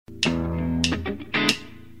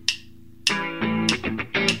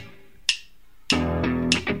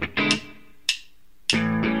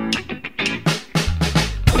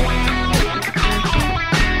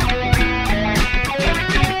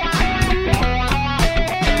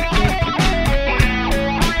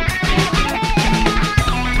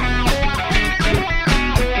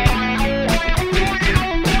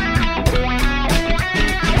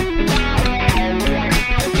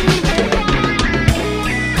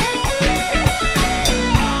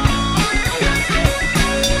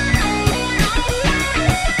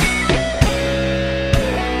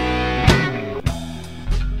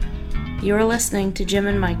listening to Jim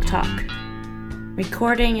and Mike Talk.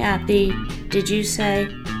 Recording at the, did you say?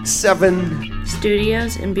 7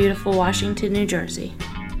 Studios in beautiful Washington, New Jersey.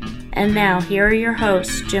 And now, here are your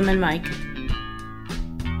hosts, Jim and Mike.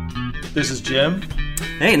 This is Jim.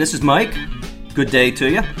 Hey, and this is Mike. Good day to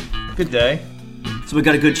you. Good day. So we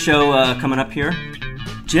got a good show coming up here.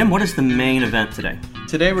 Jim, what is the main event today?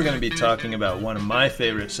 Today we're going to be talking about one of my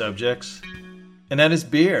favorite subjects, and that is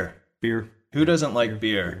beer. Beer. Who doesn't like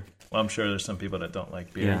beer? Well, I'm sure there's some people that don't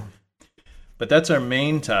like beer. Yeah. But that's our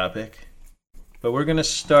main topic. But we're going to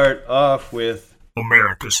start off with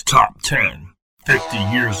America's Top 10, 50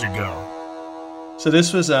 years ago. So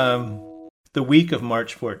this was the week of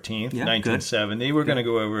March 14th, Yeah, 1970. good. We're going to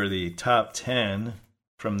go over the top 10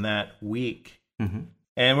 from that week. Mm-hmm.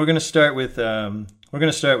 And we're going to start with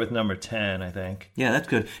number 10, I think. Yeah, that's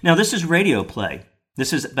good. Now, this is radio play.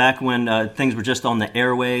 This is back when things were just on the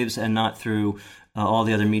airwaves and not through all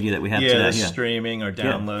the other media that we have today. Streaming or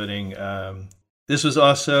downloading. This was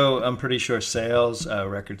also, I'm pretty sure, sales,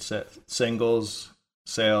 singles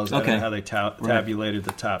sales. Okay. I don't know how they tabulated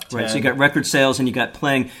the top 10. Right, so you got record sales and you got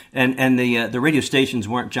playing, and the radio stations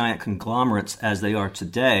weren't giant conglomerates as they are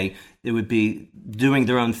today. It would be doing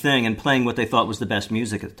their own thing and playing what they thought was the best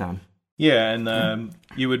music at the time. Yeah, and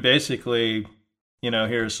you would basically,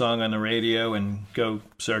 hear a song on the radio and go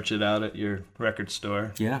search it out at your record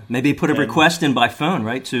store. Yeah, maybe put a request in by phone,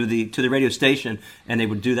 right, to the radio station, and they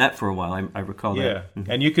would do that for a while. I recall that. Yeah,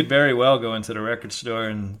 Mm-hmm. and you could very well go into the record store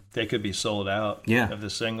and they could be sold out Yeah. of the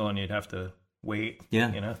single, and you'd have to wait.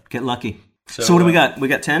 Yeah, get lucky. So So what do we got? We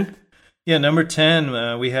got 10? Yeah, number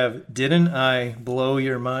 10, we have Didn't I Blow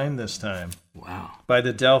Your Mind This Time? Wow. By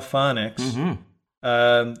the Delphonics.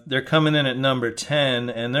 Mm-hmm. They're coming in at number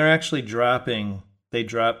 10, and they're actually dropping. They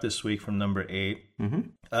dropped this week from number 8.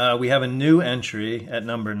 Mm-hmm. We have a new entry at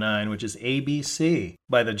number 9, which is ABC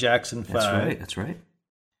by the Jackson 5. That's right.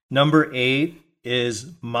 Number 8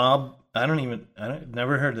 is Mob. I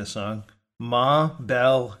never heard this song. Ma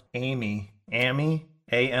Belle Amy,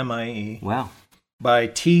 A-M-I-E. Wow. By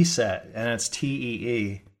T-Set, and it's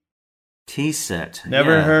T-E-E. T-Set.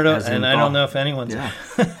 Never heard of, as in and I don't know if anyone's Yeah.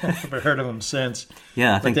 ever heard of them since.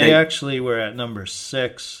 Yeah, I But think they actually were at number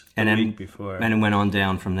 6 the then- week before. And it went on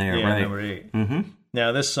down from there, yeah, right? number 8. Mm-hmm.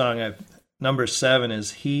 Now this song, number 7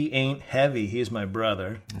 is He Ain't Heavy, He's My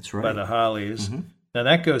Brother. That's right. By the Hollies. Mm-hmm. Now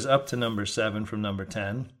that goes up to number 7 from number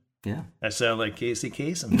 10. Yeah. I sound like Casey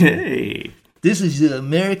Kasem. Hey. This is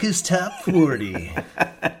America's Top 40.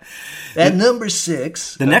 At number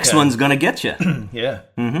 6. The next one's going to get you. Yeah.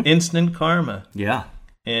 Mm-hmm. Instant Karma. Yeah.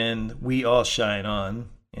 And We All Shine On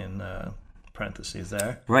in parentheses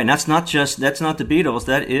there. Right. And that's not the Beatles.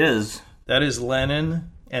 That is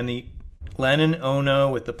Lennon and the Lennon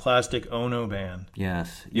Ono with the Plastic Ono Band.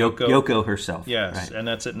 yes. Yoko. Yoko herself. Yes, Right. and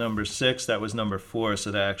that's at number 6. That was number 4,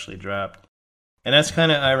 so that actually dropped. And that's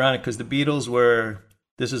kind of ironic because the Beatles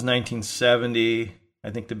this is 1970.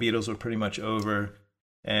 I think the Beatles were pretty much over.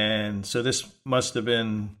 And so this must have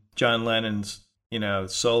been John Lennon's,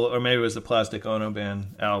 solo, or maybe it was the Plastic Ono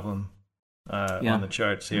Band album on the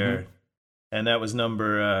charts here. Mm-hmm. And that was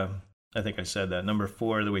number, I think I said that, number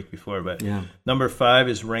 4 the week before. But Yeah. number 5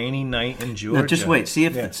 is Rainy Night in Georgia. Now, just wait. See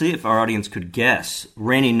if our audience could guess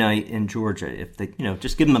 "Rainy Night in Georgia." If they,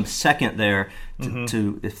 just give them a second there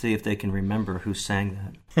to see if they can remember who sang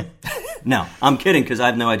that. No, I'm kidding because I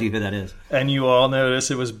have no idea who that is. And you all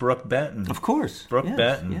notice it was Brooke Benton. Of course, Brooke yes,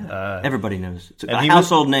 Benton. Yeah. Everybody knows. It's and a he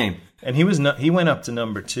household name. And he went up to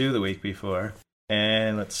number 2 the week before.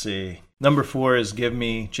 And let's see. Number 4 is Give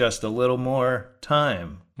Me Just a Little More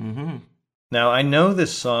Time. Mm-hmm. Now, I know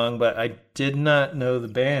this song, but I did not know the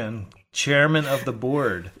band. Chairman of the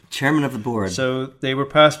Board. Chairman of the board. So they were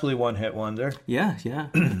possibly one-hit wonder. Yeah.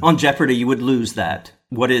 On Jeopardy, you would lose that.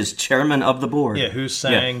 What is Chairman of the Board? Yeah, who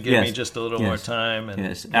sang Yeah, Give yes, Me Just a Little yes, More Time. And,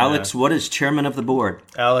 Yes. Alex, what is Chairman of the Board?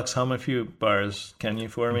 Alex, hum a few bars, can you,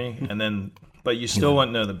 for me? And then, but you still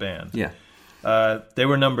wouldn't know the band. Yeah. They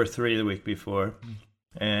were number 3 the week before.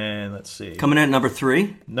 And let's see. Coming in at number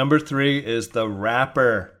 3? Number 3 is The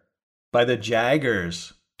Rapper by the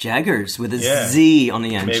Jaggers. Jaggers with a Yeah. Z on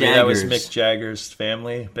the end. Maybe Jaggers. that was Mick Jagger's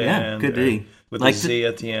family band. Yeah, could be. With Like a Z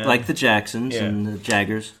at the end. Like the Jacksons Yeah. and the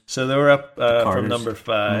Jaggers. So they were up from Carters. number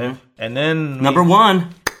 5. Mm-hmm. And then... Number 1.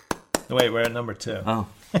 Wait, we're at number 2. Oh.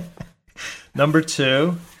 Number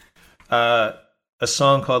 2, a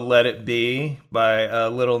song called Let It Be by a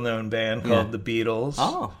little-known band called The Beatles.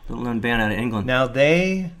 Oh, little known band out of England. Now,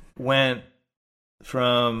 they went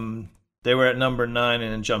from... They were at number 9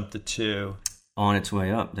 and then jumped to 2. On its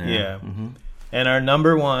way up there. Yeah. Mm-hmm. And our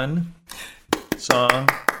number 1 song,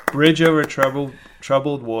 Bridge Over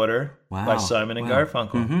Troubled Water by Simon and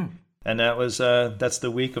Garfunkel. Mm-hmm. And that's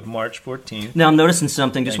the week of March 14th. Now I'm noticing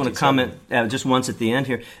something. Just want to comment just once at the end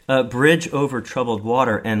here. Bridge Over Troubled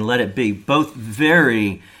Water and Let It Be, both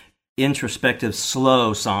very introspective,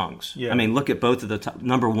 slow songs. Yeah. I mean, look at both of the top,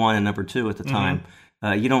 number 1 and number 2 at the time.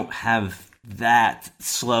 You don't have that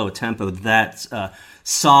slow tempo, that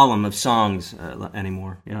solemn of songs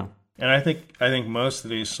anymore. Yeah. And I think most of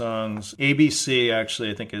these songs, ABC actually,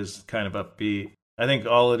 I think is kind of upbeat. I think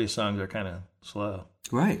all of these songs are kind of slow.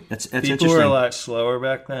 Right. That's People interesting. were a lot slower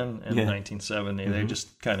back then in Yeah. 1970. They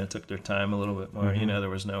just kind of took their time a little bit more. You know, there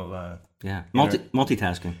was no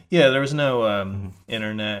multitasking. yeah, there was no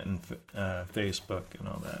internet and Facebook and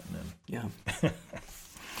all that. And then, Yeah.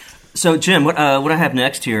 So, Jim, what I have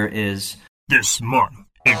next here is... This month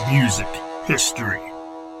in music history.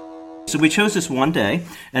 So we chose this one day,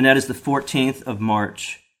 and that is the 14th of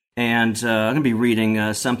March. And I'm going to be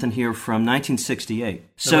reading something here from 1968.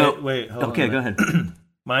 So, wait, hold okay, on. go ahead.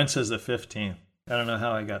 Mine says the 15th. I don't know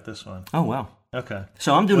how I got this one. Oh, wow. Okay.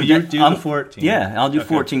 So I'm doing... Well, you do the 14th. Yeah, I'll do Okay.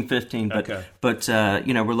 14, 15. But, Okay. but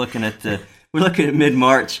we're looking at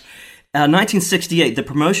mid-March. 1968, the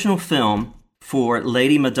promotional film for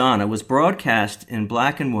Lady Madonna was broadcast in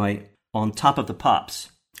black and white on Top of the Pops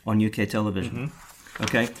on UK television.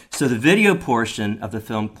 Okay, so the video portion of the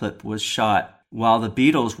film clip was shot while the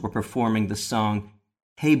Beatles were performing the song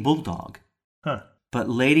Hey Bulldog. Huh. But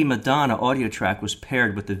Lady Madonna audio track was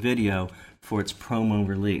paired with the video for its promo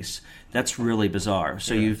release. That's really bizarre.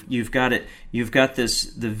 So you've got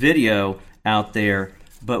the video out there,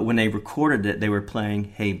 but when they recorded it, they were playing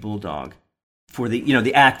Hey Bulldog for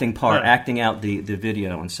the acting part, acting out the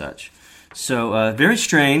video and such. So very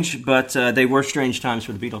strange, but they were strange times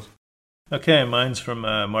for the Beatles. Okay, mine's from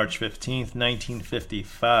March 15th,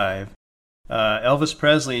 1955. Elvis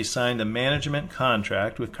Presley signed a management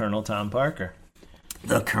contract with Colonel Tom Parker.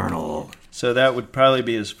 The Colonel. So that would probably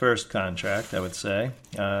be his first contract, I would say.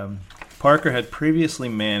 Parker had previously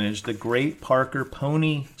managed the Great Parker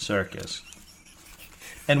Pony Circus.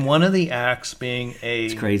 And one of the acts being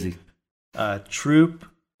It's crazy. Troupe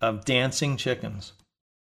of dancing chickens.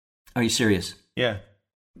 Are you serious? Yeah.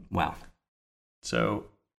 Wow. So,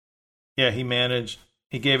 yeah,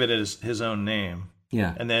 he gave it his own name.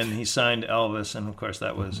 Yeah. And then he signed Elvis, and of course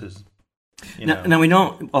that was his, Now we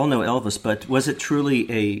don't all know Elvis, but was it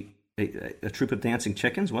truly a troupe of dancing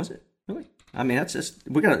chickens? Was it really? I mean, that's just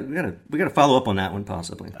we gotta follow up on that one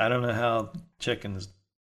possibly. I don't know how chickens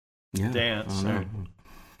dance, I don't know.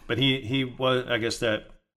 but he was, I guess that,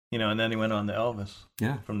 and then he went on to Elvis.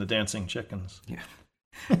 Yeah. From the dancing chickens. Yeah.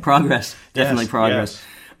 Progress, definitely Yes, progress.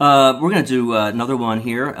 yes. We're going to do another one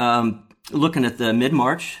here. Looking at the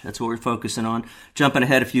mid-March, that's what we're focusing on. Jumping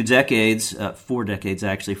ahead a few decades, 4 decades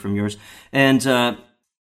actually from yours. And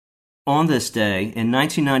on this day, in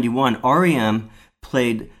 1991, REM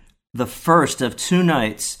played the first of 2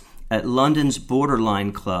 nights at London's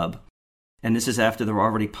Borderline Club. And this is after they were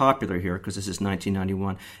already popular here, because this is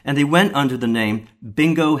 1991. And they went under the name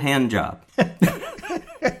Bingo Handjob.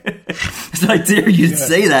 So I dare you to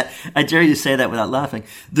say that. I dare you to say that without laughing.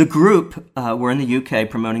 The group were in the UK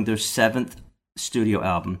promoting their 7th studio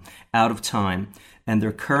album, Out of Time, and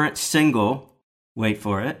their current single, wait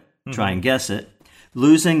for it, try and guess it,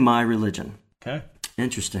 Losing My Religion. Okay.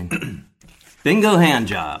 Interesting. Bingo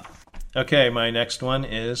Handjob. Okay, my next one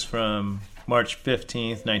is from March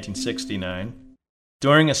 15th, 1969.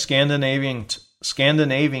 During a Scandinavian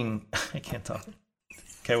I can't talk.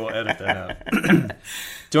 Okay, we'll edit that out.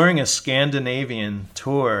 During a Scandinavian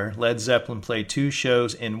tour, Led Zeppelin played 2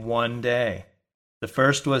 shows in one day. The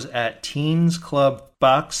first was at Teens Club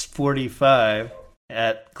Box 45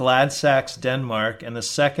 at Gladsaxe, Denmark, and the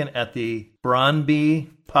second at the Brøndby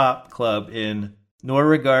Pop Club in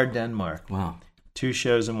Nordregard, Denmark. Wow. 2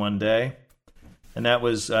 shows in one day. And that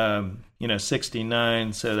was,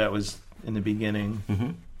 69, so that was in the beginning.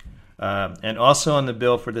 Mm-hmm. And also on the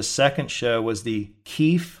bill for the second show was the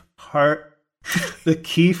Keith Hartley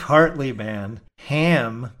Band,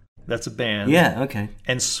 Ham, that's a band. Yeah, okay.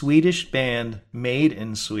 And Swedish band Made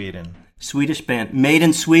in Sweden. Swedish band, made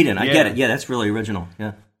in Sweden. I Yeah. get it. Yeah, that's really original.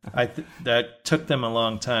 Yeah. That took them a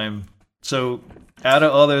long time. So out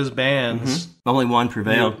of all those bands, Only one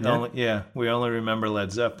prevailed. we only remember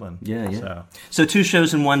Led Zeppelin. Yeah. So 2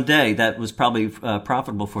 shows in one day, that was probably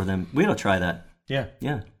profitable for them. We ought to try that. Yeah,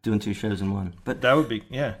 doing 2 shows in one. But That would be,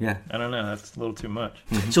 yeah. Yeah. I don't know, that's a little too much.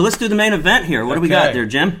 So let's do the main event here. What do we got Okay. there,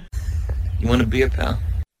 Jim? You want a beer, pal?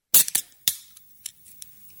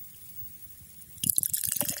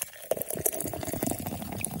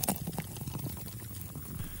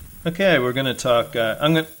 Okay, we're going to talk.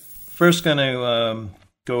 I'm first going to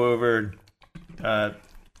go over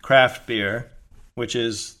craft beer, which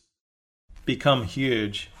is become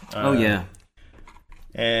huge. Oh yeah.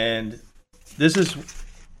 And this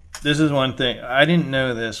is one thing I didn't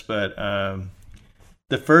know this, but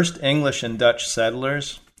the first English and Dutch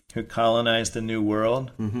settlers who colonized the New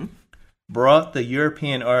World brought the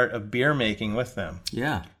European art of beer making with them.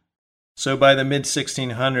 Yeah. So by the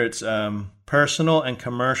mid-1600s, personal and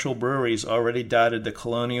commercial breweries already dotted the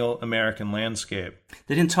colonial American landscape.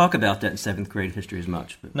 They didn't talk about that in 7th grade history as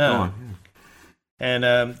much. But No. Go on.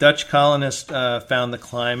 And Dutch colonists found the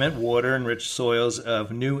climate, water, and rich soils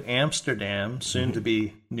of New Amsterdam, soon to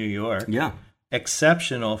be New York, Yeah.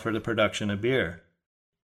 exceptional for the production of beer.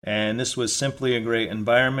 And this was simply a great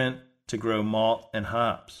environment to grow malt and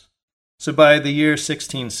hops. So by the year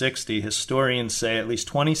 1660, historians say at least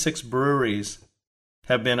 26 breweries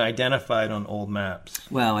have been identified on old maps.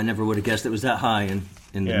 Wow, I never would have guessed it was that high in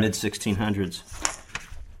the Yeah. mid-1600s.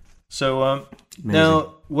 So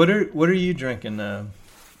now, what are you drinking,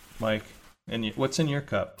 Mike? And what's in your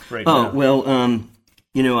cup right now? Oh, well, I'm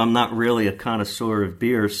not really a connoisseur of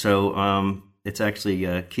beer, so it's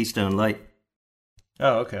actually Keystone Light.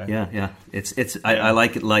 Oh, okay. Yeah. I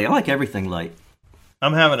like it light. I like everything light.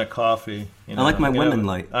 I'm having a coffee. You know, I like my I'm gonna women have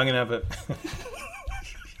light. I'm gonna have it.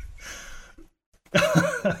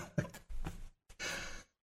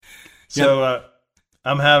 So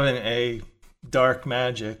I'm having a Dark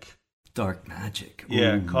Magic. Dark Magic.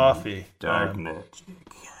 Yeah, Ooh. coffee. Dark Magic.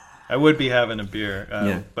 I would be having a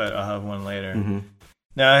beer, but I'll have one later.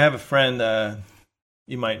 Now I have a friend.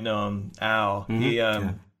 You might know him, Al. He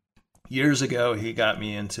years ago he got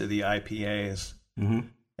me into the IPAs,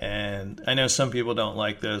 and I know some people don't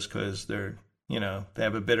like those because they're they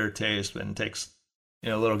have a bitter taste and it takes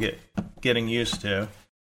a little getting used to.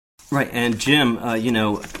 Right, and Jim,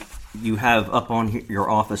 you have up on your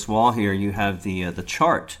office wall here, you have the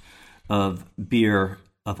chart of beer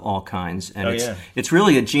of all kinds, and it's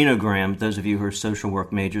really a genogram. Those of you who are social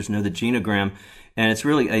work majors know the genogram, and it's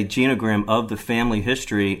really a genogram of the family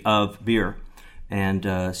history of beer.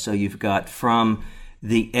 And so you've got from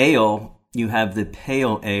the ale, you have the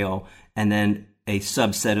pale ale, and then a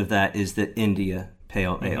subset of that is the India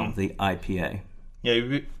Pale Ale, the IPA. Yeah,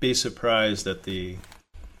 you'd be surprised at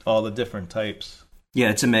all the different types. Yeah,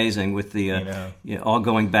 it's amazing with the all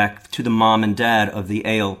going back to the mom and dad of the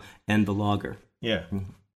ale and the lager. Yeah.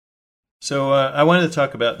 So I wanted to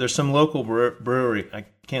talk about, there's some local brewery. I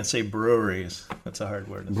can't say breweries. That's a hard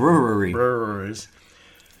word. Breweries.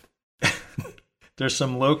 There's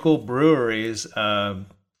some local breweries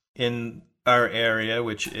in our area,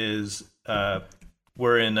 which is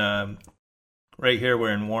we're in right here.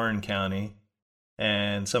 We're in Warren County,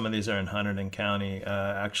 and some of these are in Hunterdon County.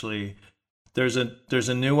 Actually, there's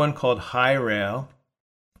a new one called High Rail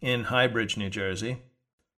in Highbridge, New Jersey.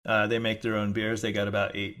 They make their own beers. They got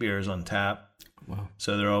about 8 beers on tap. Wow!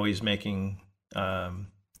 So they're always making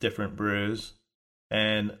different brews,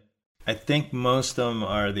 and I think most of them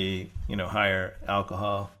are the higher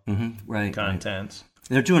alcohol contents. Right.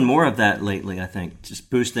 They're doing more of that lately, I think, just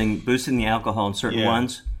boosting the alcohol in certain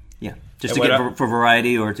ones. Yeah, just to get for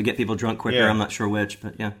variety or to get people drunk quicker. Yeah. I'm not sure which,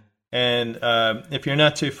 but yeah. And if you're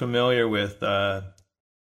not too familiar with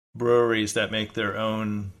breweries that make their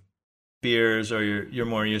own beers, or you're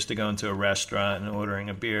more used to going to a restaurant and ordering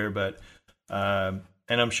a beer, but and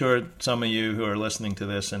I'm sure some of you who are listening to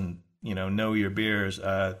this and know your beers.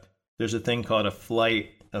 There's a thing called a flight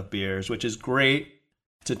of beers, which is great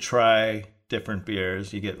to try different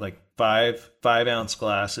beers. You get like 5-ounce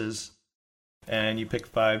glasses, and you pick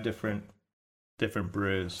 5 different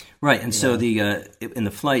brews. Right, and so in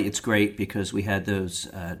the flight, it's great because we had those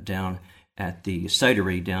down at the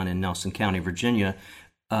cidery down in Nelson County, Virginia.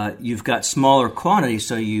 You've got smaller quantities,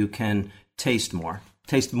 so you can taste more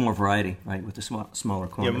variety, right, with the smaller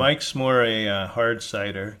quantity. Yeah, Mike's more a hard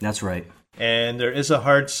cider. That's right. And there is a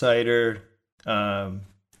hard cider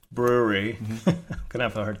brewery. Gonna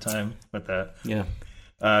have a hard time with that. Yeah.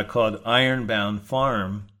 Called Ironbound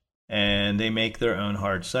Farm, and they make their own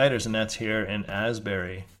hard ciders, and that's here in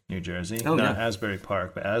Asbury, New Jersey. Not Asbury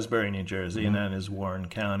Park, but Asbury, New Jersey, and that is Warren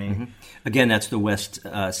County. Again, that's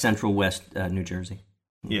the central west New Jersey.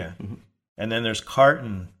 Yeah. And then there's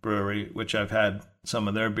Carton Brewery, which I've had some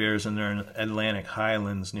of their beers, and they're in Atlantic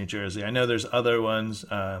Highlands, New Jersey. I know there's other ones.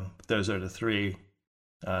 Those are the 3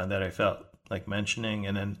 that I felt like mentioning.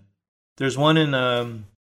 And then there's one in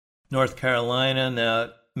North Carolina.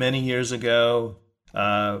 Now, many years ago,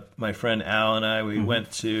 my friend Al and I, we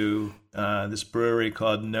went to this brewery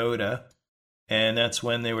called Noda, and that's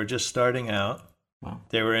when they were just starting out. Wow.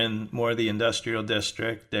 They were in more the industrial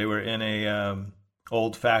district. They were in a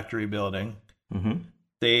old factory building.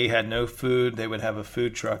 They had no food. They would have a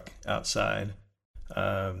food truck outside.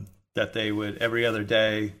 that they would, every other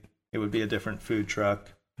day, it would be a different food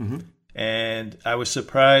truck. Mm-hmm. And I was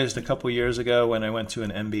surprised a couple years ago when I went to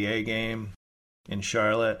an NBA game in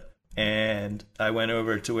Charlotte, and I went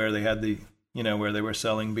over to where they had where they were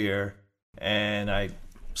selling beer, and I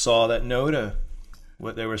saw that Noda,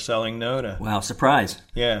 what they were selling Noda. Wow, surprise.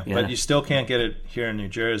 Yeah, but you still can't get it here in New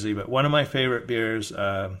Jersey. But one of my favorite beers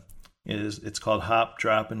it's called Hop,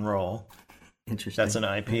 Drop, and Roll. Interesting. That's an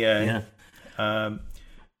IPA. Yeah.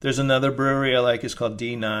 There's another brewery I like. It's called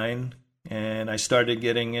D9. And I started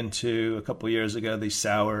getting into, a couple years ago, these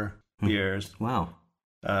sour beers. Wow.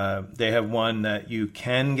 They have one that you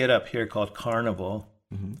can get up here called Carnival,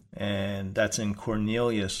 and that's in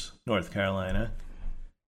Cornelius, North Carolina.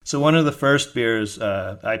 So one of the first beers,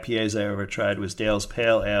 IPAs I ever tried was Dale's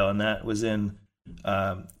Pale Ale, and that was they're in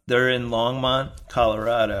Longmont,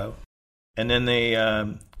 Colorado. And then they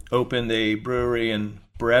opened a brewery in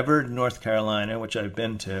Brevard, North Carolina, which I've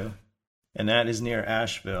been to. And that is near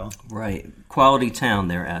Asheville. Right. Quality town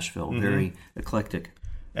there, Asheville. Very eclectic.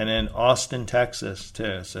 And then Austin, Texas,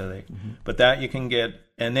 too. So but that you can get.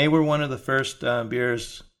 And they were one of the first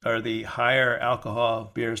beers, or the higher alcohol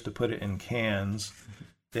beers, to put it in cans.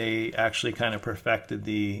 They actually kind of perfected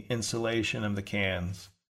the insulation of the cans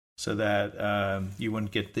so that you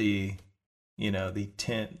wouldn't get the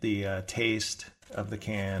tint, the taste of the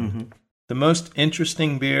can. The most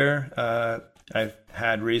interesting beer I've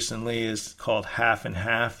had recently is called Half and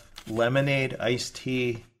Half Lemonade Iced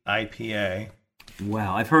Tea IPA.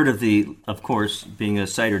 Wow, I've heard of course, being a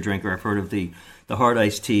cider drinker, I've heard of the hard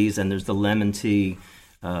iced teas, and there's the lemon tea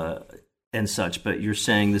and such. But you're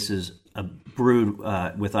saying this is a brewed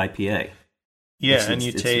with IPA. Yeah,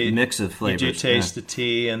 it's a mix of flavors. You do taste the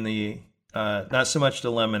tea and the not so much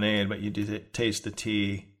the lemonade, but you do taste the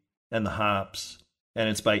tea and the hops. And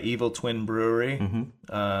it's by Evil Twin Brewery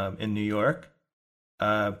in New York.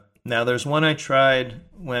 Now, there's one I tried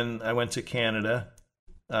when I went to Canada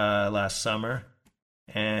last summer,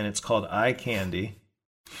 and it's called Eye Candy.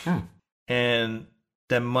 And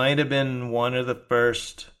that might have been one of the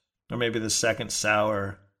first, or maybe the second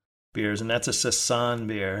sour beers, and that's a Saison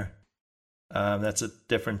beer. That's a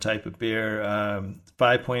different type of beer,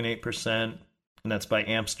 5.8%, and that's by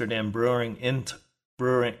Amsterdam Brewing.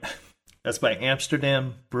 That's by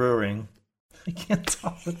Amsterdam Brewing. I can't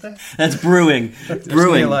talk with that. That's brewing.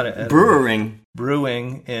 Brewing. A lot of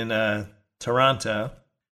brewing in Toronto.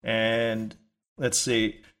 And let's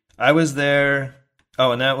see. I was there.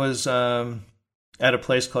 Oh, and that was at a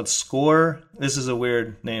place called Score. This is a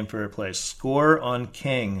weird name for a place. Score on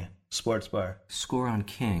King Sports Bar. Score on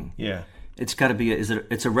King. Yeah. It's got to be.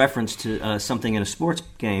 It's a reference to something in a sports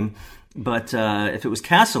game. But if it was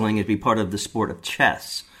castling, it'd be part of the sport of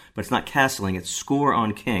chess. But it's not castling. It's Score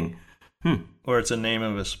on King. Or it's a name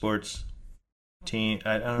of a sports team.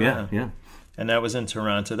 I don't know. Yeah. And that was in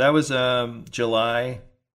Toronto. That was July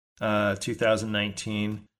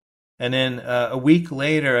 2019. And then a week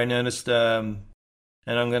later, I noticed, and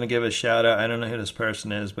I'm going to give a shout out. I don't know who this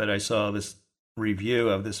person is, but I saw this review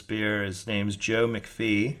of this beer. His name's Joe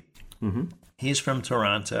McPhee. He's from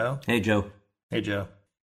Toronto. Hey, Joe. Hey, Joe.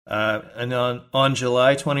 And on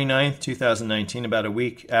July 29th, 2019, about a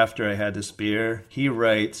week after I had this beer, he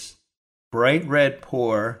writes, bright red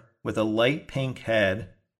pour with a light pink head.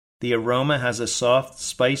 The aroma has a soft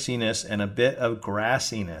spiciness and a bit of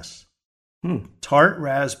grassiness. Tart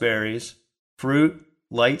raspberries, fruit,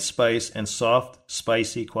 light spice, and soft,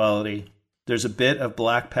 spicy quality. There's a bit of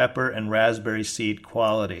black pepper and raspberry seed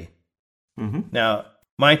quality. Now,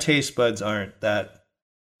 my taste buds aren't that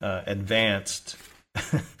advanced,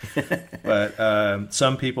 but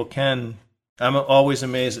some people can. I'm always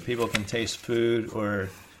amazed that people can taste food or,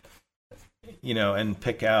 and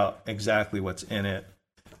pick out exactly what's in it.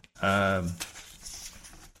 And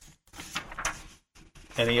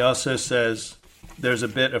he also says there's a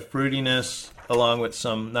bit of fruitiness along with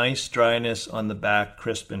some nice dryness on the back,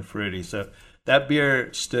 crisp and fruity. So that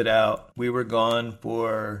beer stood out. We were gone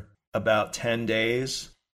for about 10 days.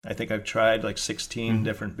 I think I've tried like 16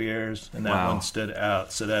 different beers, and that one stood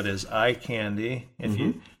out. So that is Eye Candy.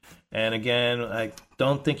 And again, I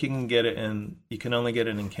don't think you can get it you can only get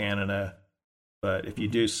it in Canada. But if you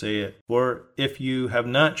do see it, or if you have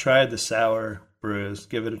not tried the sour brews,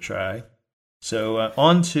 give it a try. So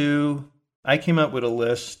I came up with a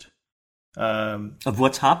list. Of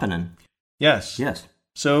what's happening. Yes.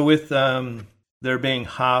 So with there being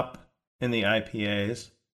hop in the IPAs,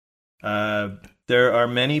 There are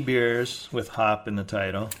many beers with hop in the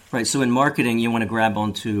title. Right. So in marketing, you want to grab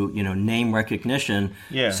onto name recognition.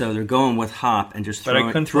 Yeah. So they're going with hop and just But I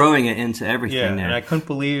couldn't throwing it into everything Yeah, there. and I couldn't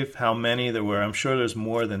believe how many there were. I'm sure there's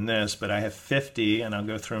more than this, but I have 50, and I'll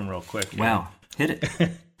go through them real quick here. Wow. Hit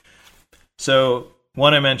it. So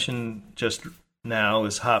one I mentioned just now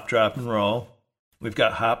is Hop Drop and Roll. We've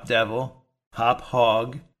got Hop Devil, Hop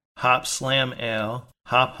Hog, Hop Slam Ale,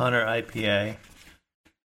 Hop Hunter IPA,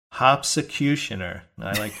 Hopsecutioner,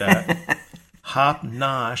 I like that, Hop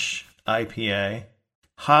Nosh IPA,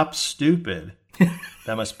 Hop Stupid,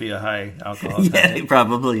 that must be a high alcohol Yeah, content. it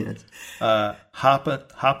probably is. Hop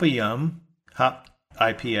a Yum, Hop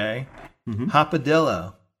IPA,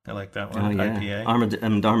 Hopadillo, I like that one, Oh, yeah.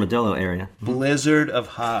 IPA. Armadillo area. Blizzard of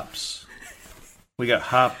Hops. We got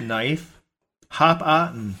Hop Knife, Hop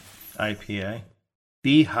Otten IPA,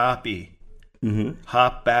 Be Hoppy,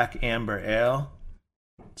 Hop Back Amber Ale.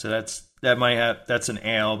 So that's an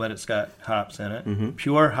ale, but it's got hops in it.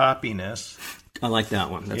 Pure Hoppiness. I like that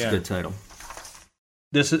one. That's Yeah. a good title.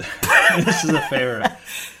 This is a favorite.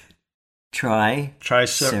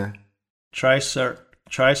 Tricera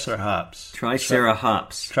Hops. hops.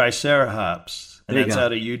 Tricera Hops. And There you that's go.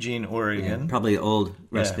 out of Eugene, Oregon. Probably an old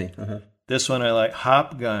recipe. Yeah. This one I like.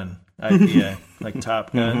 Hop Gun IPA, like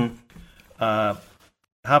Top Gun.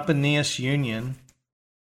 Hopaneous Union.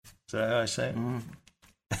 Is that how I say it?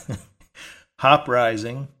 Hop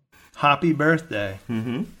Rising. Hoppy Birthday.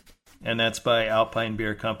 And that's by Alpine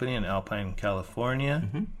Beer Company in Alpine, California.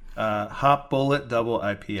 Hop Bullet Double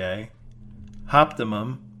IPA.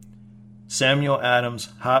 Hoptimum. Samuel Adams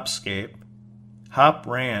Hopscape. Hop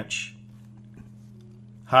Ranch.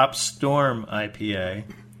 Hop Storm IPA.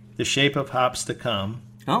 The Shape of Hops to Come.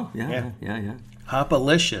 Oh, yeah.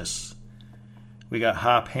 Hopalicious. We got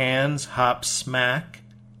Hop Hands, Hop Smack,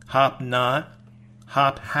 Hop Knot,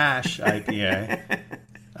 Hop Hash IPA.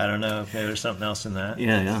 I don't know if maybe there's something else in that.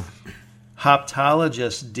 Yeah.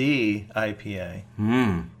 Hoptologist D IPA.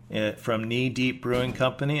 From Knee Deep Brewing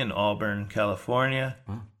Company in Auburn, California.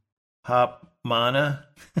 Hop Mana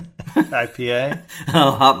IPA.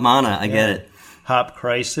 Oh, Hop Mana. I get it. Hop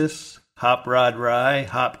Crisis, Hop Rod Rye,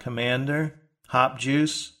 Hop Commander, Hop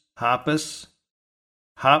Juice, Hoppus,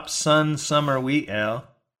 Hop Sun Summer Wheat Ale,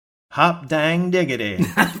 Hop Dang Diggity,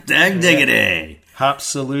 Dag diggity. Hop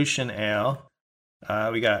Solution Ale.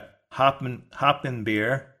 We got Hoppen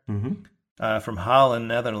Beer from Holland,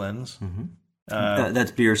 Netherlands.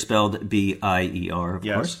 That's beer spelled B-I-E-R, of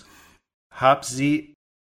course. Hop Z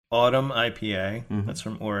Autumn IPA. That's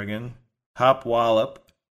from Oregon. Hop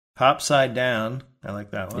Wallop, Hopside Down. I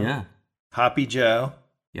like that one. Yeah. Hoppy Joe.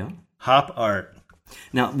 Yeah. Hop Art.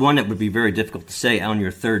 Now, one that would be very difficult to say on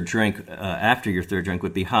your third drink, after your third drink,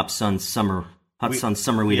 would be Hot Sun Summer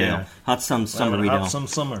Wheat Ale. Hot Sun Summer Wheat Ale. Hop some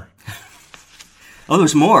summer. Oh,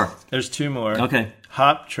 there's more. There's two more. Okay.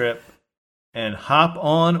 Hop Trip and Hop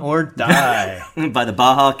On or Die. By the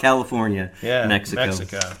Baja California, Yeah, Mexico.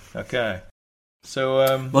 Okay.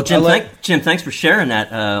 So, Well, Jim, I Jim, thanks for sharing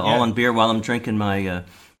that all on beer while I'm drinking my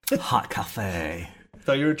hot cafe.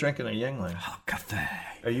 thought you were drinking a Yingling. Hot cafe.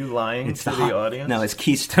 Are you lying It's to the audience? No, it's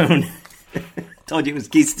Keystone. Told you it was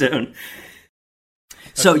Keystone.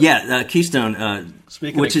 So Keystone,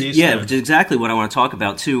 Speaking which of is Keystone. which is exactly what I want to talk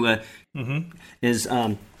about too. Is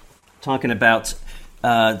talking about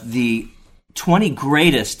the 20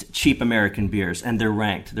 greatest cheap American beers, and they're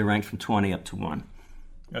ranked. They're ranked from 20 up to 1.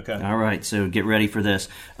 Okay. All right, so get ready for this.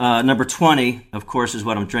 Number 20, of course, is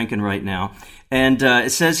what I'm drinking right now. And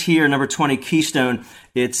it says here, number 20, Keystone,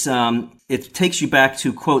 it takes you back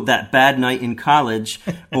to, quote, that bad night in college,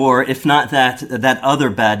 or if not that other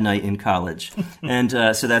bad night in college. And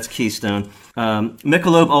so that's Keystone.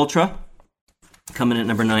 Michelob Ultra, coming in at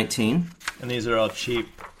number 19. And these are all cheap.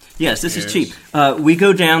 Yes, this is Cheers. cheap. We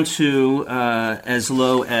go down to as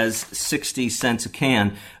low as 60 cents a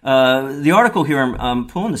can. The article here I'm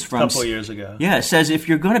pulling this from. A couple years ago. Yeah, it says if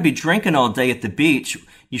you're going to be drinking all day at the beach,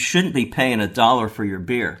 you shouldn't be paying $1 for your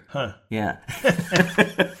beer. Huh. Yeah.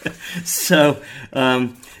 So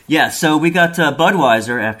we got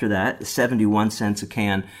Budweiser after that, 71 cents a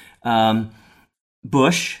can.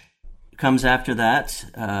 Busch comes after that,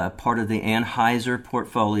 part of the Anheuser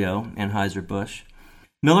portfolio, Anheuser-Busch.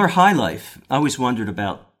 Miller High Life. I always wondered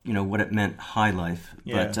about, what it meant, High Life.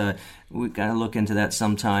 Yeah. But we got to look into that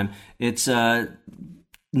sometime. It's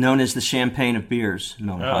known as the champagne of beers,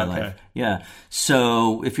 Miller High okay. Life. Yeah.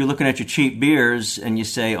 So if you're looking at your cheap beers and you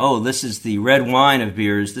say, oh, this is the red wine of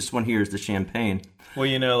beers, this one here is the champagne. Well,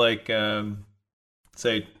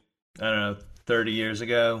 say, I don't know, 30 years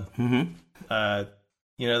ago,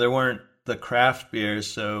 there weren't the craft beers,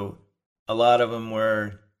 so a lot of them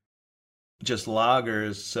were just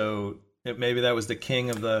lagers, so maybe that was the king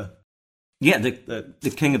of the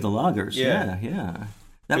the king of the lagers. Yeah.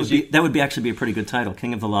 That would actually be a pretty good title,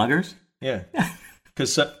 King of the Lagers. Yeah,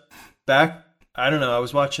 because back, I don't know, I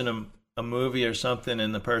was watching a movie or something,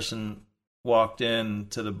 and the person walked in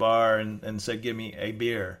to the bar and said, "Give me a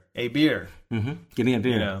beer, a beer." Mm-hmm. Give me a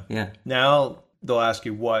beer. You know? Yeah. Now they'll ask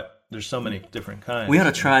you what. There's so many different kinds. We ought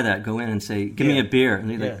to try that. Go in and say, "Give me a beer," and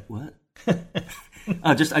they're like, "What?"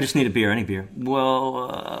 I just need a beer, any beer.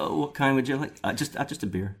 Well, what kind would you like? Just a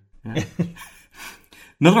beer. Yeah.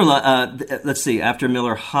 Miller. Let's see. After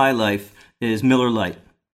Miller High Life is Miller Lite.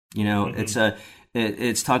 You know,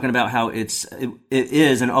 it's talking about how it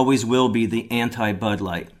is and always will be the anti-Bud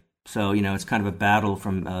Light. So, you know, it's kind of a battle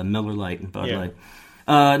from Miller Lite and Bud Light.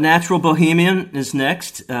 Natural Bohemian is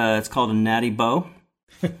next. It's called a Natty Bo.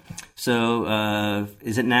 So,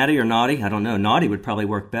 is it natty or naughty? I don't know. Naughty would probably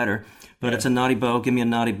work better. But it's a Naughty Bo. Give me a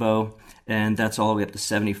Naughty Bo. And that's all the way up to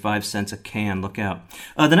 75 cents a can. Look out.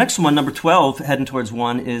 The next one, number 12, heading towards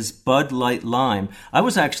 1, is Bud Light Lime. I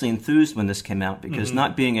was actually enthused when this came out because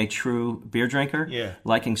not being a true beer drinker,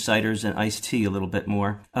 liking ciders and iced tea a little bit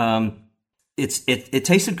more, it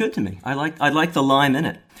tasted good to me. I like the lime in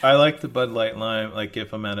it. I like the Bud Light Lime, like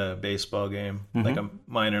if I'm at a baseball game, like a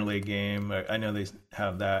minor league game. I know they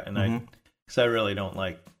have that, and because I really don't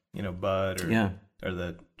like, you know, Bud or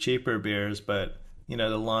the cheaper beers, but, you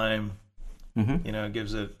know, the lime, you know,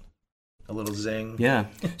 gives it a little zing. Yeah.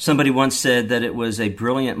 Somebody once said that it was a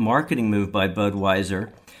brilliant marketing move by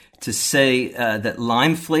Budweiser to say that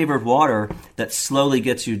lime-flavored water that slowly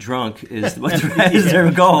gets you drunk is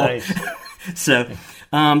their goal. Nice. So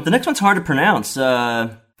the next one's hard to pronounce.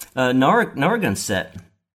 Narragansett.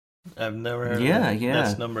 I've never heard of that. Yeah.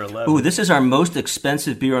 That's number 11. Ooh, this is our most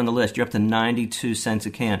expensive beer on the list. You're up to 92 cents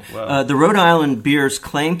a can. Wow. The Rhode Island beer's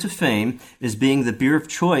claim to fame is being the beer of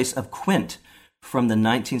choice of Quint from the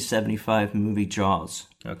 1975 movie Jaws.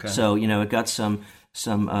 Okay. So, you know, it got some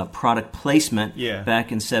product placement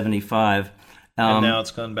back in 75. And now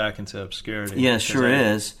it's gone back into obscurity. Yeah, sure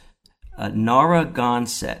is.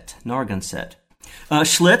 Narragansett.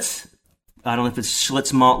 Schlitz. I don't know if it's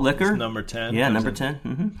Schlitz malt liquor. It's number 10. Yeah, number 10.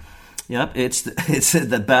 Mm-hmm. Yep, it's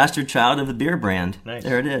the bastard child of the beer brand. Nice.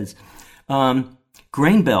 There it is.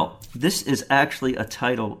 Grain Belt. This is actually a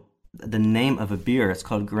title, the name of a beer. It's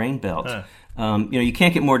called Grain Belt. Huh. You know, you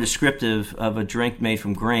can't get more descriptive of a drink made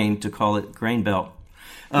from grain to call it Grain Belt.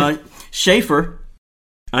 Schaefer.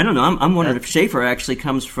 I don't know. I'm wondering if Schaefer actually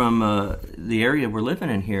comes from the area we're living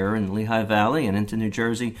in here in Lehigh Valley and into New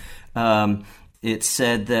Jersey. It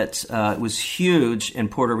said that it was huge in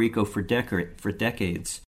Puerto Rico for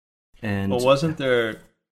decades. And well, wasn't there,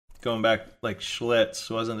 going back like Schlitz,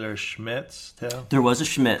 wasn't there Schmitz too? There was a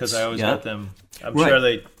Schmitz. Because I always got them. I'm sure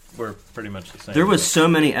they were pretty much the same. There was so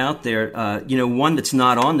many out there. You know, one that's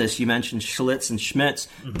not on this, you mentioned Schlitz and Schmitz.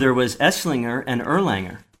 There was Esslinger and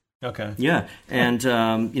Erlanger. Okay. Yeah, and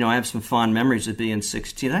you know, I have some fond memories of being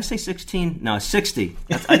 16. Did I say 16? No, 60.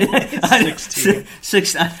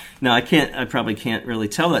 16. No, I can't. I probably can't really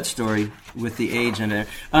tell that story with the age in there.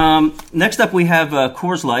 Next up, we have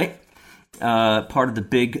Coors Light, part of the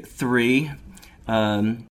Big Three,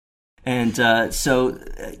 and so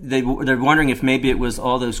they're wondering if maybe it was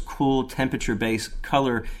all those cool temperature-based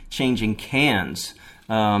color-changing cans.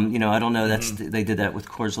 You know, I don't know. They did that with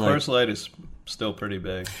Coors Light. Coors Light is still pretty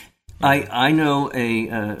big. I know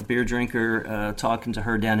a beer drinker, talking to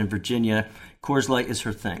her down in Virginia. Coors Light is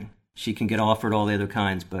her thing. She can get offered all the other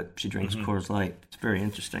kinds, but she drinks Coors Light. It's very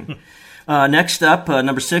interesting. Next up,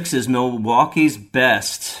 number 6 is Milwaukee's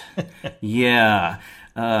Best. Yeah.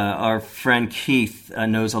 Our friend Keith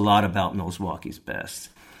knows a lot about Milwaukee's Best.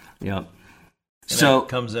 Yep. And so that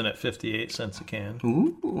comes in at 58 cents a can.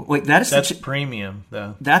 Ooh, wait, that's premium,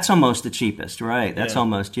 though. That's almost the cheapest, right? That's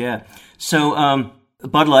almost, So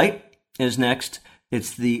Bud Light is next.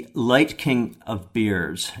 It's the Light King of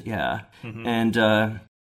beers, and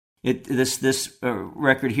this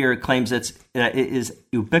record here claims that it is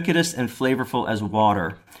ubiquitous and flavorful as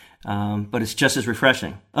water, but it's just as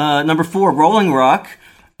refreshing. Number 4, Rolling Rock.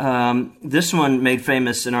 This one made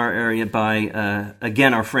famous in our area by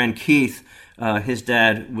again our friend Keith. His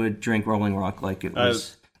dad would drink Rolling Rock like it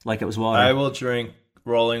was water. I will drink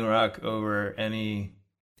Rolling Rock over any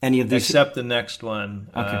of these, except the next one.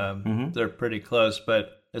 Okay. They're pretty close,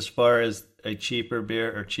 but as far as a cheaper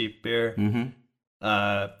beer or cheap beer,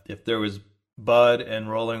 if there was Bud and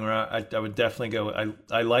Rolling Rock, I would definitely go.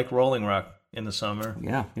 I like Rolling Rock in the summer.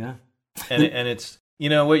 Yeah. And it's, you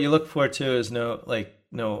know, what you look for too is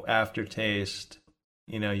no aftertaste.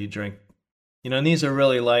 You know, you drink. You know, and these are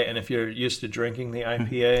really light, and if you're used to drinking the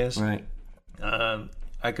IPAs, right?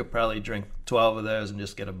 I could probably drink 12 of those and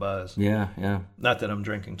just get a buzz. Yeah, yeah. Not that I'm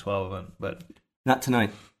drinking 12 of them, but Not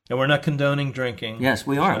tonight. and we're not condoning drinking. Yes,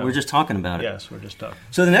 we are. So- We're just talking about it. Yes, we're just talking.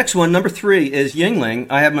 So the next one, number 3, is Yuengling.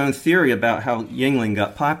 I have my own theory about how Yuengling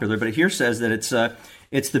got popular, but it here says that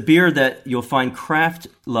it's the beer that you'll find craft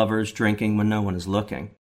lovers drinking when no one is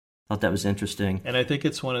looking. Thought that was interesting. And I think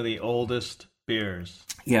it's one of the oldest beers.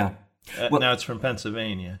 Yeah. Well- Now it's from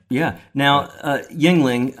Pennsylvania. Yeah. Now,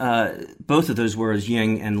 Yuengling, both of those words,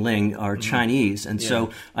 Ying and Ling, are Chinese. And so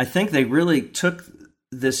I think they really took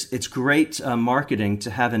this, it's great marketing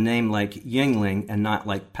to have a name like Yuengling and not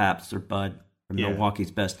like Pabst or Bud or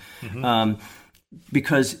Milwaukee's Best.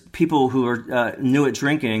 Because people who are new at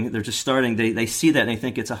drinking, they're just starting, they see that and they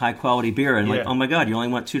think it's a high quality beer. And like, oh my God, you only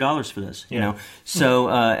want $2 for this, you know? So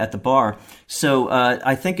at the bar. So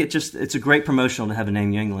I think it's a great promotional to have a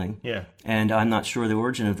name Yuengling. Yeah. And I'm not sure the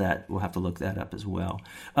origin of that. We'll have to look that up as well.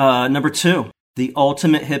 Number 2, the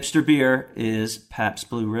ultimate hipster beer is Pabst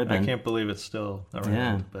Blue Ribbon. I can't believe it's still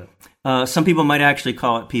around. But Some people might actually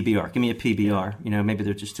call it PBR. Give me a PBR. You know, maybe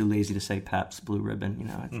they're just too lazy to say Pabst Blue Ribbon. You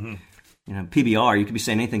know, you know, PBR. You could be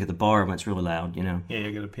saying anything at the bar when it's really loud. You know. yeah,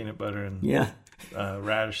 you get a peanut butter and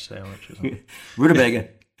radish sandwich or something. Rutabaga.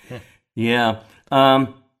 Yeah.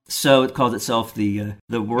 So it calls itself the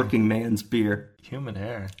working man's beer. Human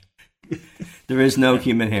hair. There is no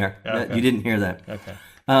human hair. Okay. You didn't hear that. Okay.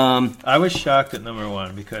 I was shocked at number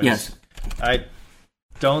 1 because I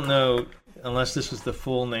don't know unless this was the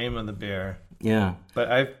full name of the beer. Yeah.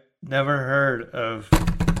 But I've never heard of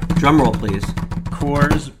Drum roll, please.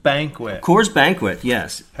 Coors Banquet. Coors Banquet.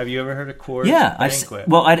 Yes. Have you ever heard of Coors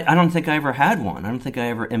Banquet? I don't think I ever had one. I don't think I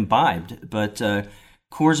ever imbibed. But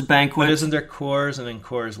Coors Banquet. But isn't there Coors and then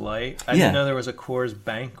Coors Light? I didn't know there was a Coors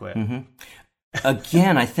Banquet.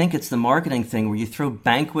 Again, I think it's the marketing thing where you throw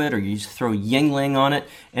Banquet or you throw Yuengling on it,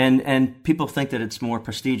 and people think that it's more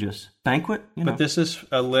prestigious. Banquet, you know. But this is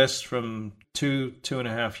a list from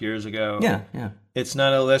 2.5 years ago. Yeah. It's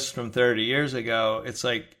not a list from 30 years ago. It's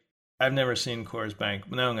like, I've never seen Coors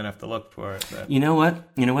Banquet. Now I'm going to have to look for it. But. You know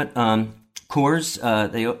what?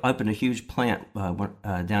 Coors, they opened a huge plant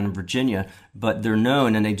down in Virginia, but they're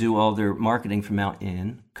known and they do all their marketing from out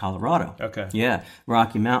in Colorado. Okay. Yeah,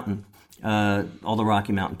 Rocky Mountain. All the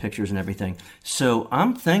Rocky Mountain pictures and everything. So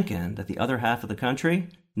I'm thinking that the other half of the country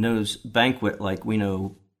knows Banquet like we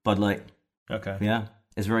know Bud Light. Okay. Yeah,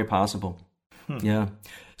 it's very possible. Yeah.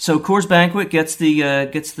 So Coors Banquet gets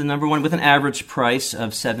the number 1 with an average price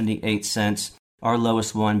of 78 cents. Our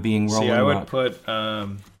lowest one being Rolling See, I would Rock. put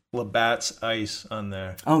Labatt's Ice on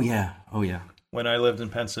there. Oh yeah. When I lived in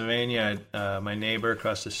Pennsylvania, my neighbor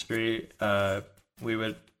across the street,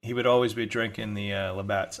 he would always be drinking the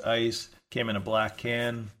Labatt's Ice. Came in a black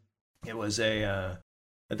can. It was I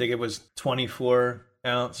think it was 24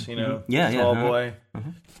 ounce, you know, tall boy.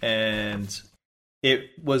 And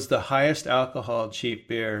it was the highest alcohol cheap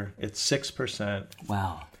beer. It's 6%.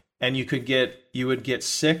 Wow. And you would get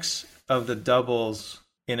 6 of the doubles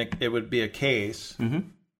it would be a case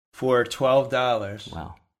for $12.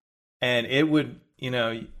 Wow. And it would, you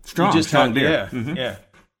know, strong beer.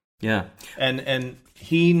 Yeah. And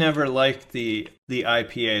he never liked the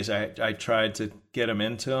IPAs. I tried to get him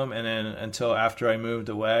into them, and then until after I moved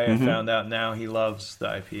away, I found out now he loves the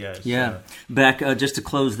IPAs. Yeah. So. Back just to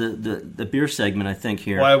close the beer segment, I think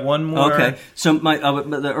here. Well, I have one more. Okay. So the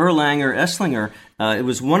Erlanger Esslinger, it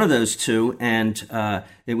was one of those two, and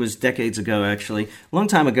it was decades ago, actually, a long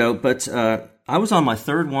time ago. But I was on my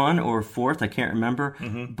 3rd one or 4th, I can't remember.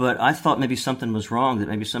 But I thought maybe something was wrong, that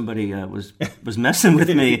maybe somebody was messing with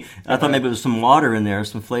me. I thought maybe there was some water in there,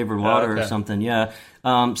 some flavored water or something. Yeah.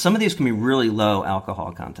 Some of these can be really low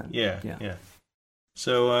alcohol content. Yeah.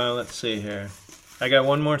 So let's see here. I got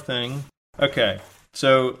one more thing. Okay.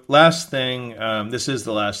 So last thing, this is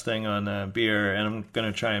the last thing on beer, and I'm going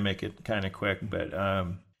to try and make it kind of quick. But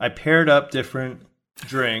I paired up different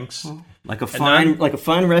drinks. Like a fine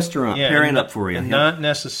restaurant, pairing up for you. And not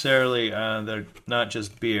necessarily, they're not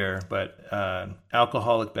just beer, but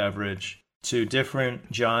alcoholic beverage to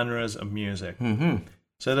different genres of music.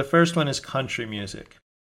 So the first one is country music.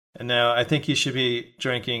 And now I think you should be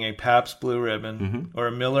drinking a Pabst Blue Ribbon or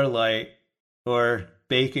a Miller Lite or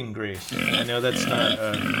bacon grease. I know that's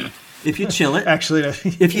not... if you chill it. Actually...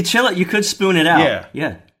 if you chill it, you could spoon it out.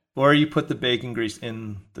 Yeah. Or you put the bacon grease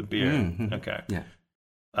in the beer. Okay. Yeah.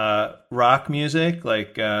 Rock music,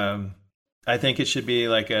 like I think it should be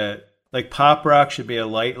like pop rock should be a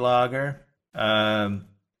light lager.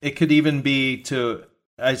 It could even be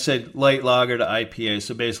I said light lager to IPA,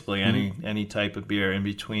 so basically any type of beer in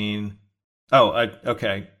between.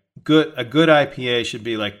 Okay. A good IPA should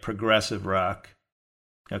be like progressive rock.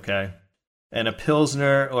 Okay. And a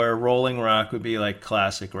Pilsner or a Rolling Rock would be like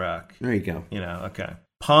classic rock. There you go. Okay.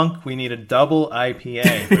 Punk, we need a double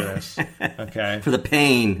IPA for this. Okay. For the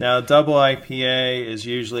pain. Now, double IPA is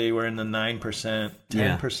usually we're in the 9%,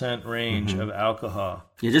 10% range of alcohol.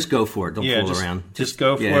 Yeah, just go for it. Don't fool around. Just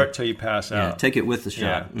go for it till you pass out. Take it with the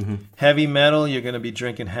shot. Yeah. Mm-hmm. Heavy metal, you're going to be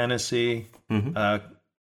drinking Hennessy,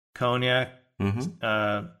 cognac,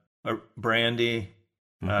 or brandy.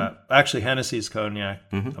 Actually, Hennessy's cognac.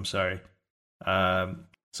 I'm sorry.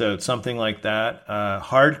 So it's something like that.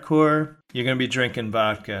 Hardcore, you're going to be drinking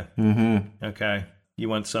vodka. Okay. You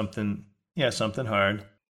want something hard.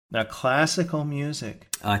 Now, classical music.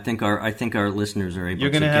 I think our listeners are able to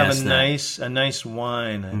guess that. You're going to have a nice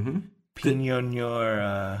wine, Pinot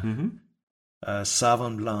Noir,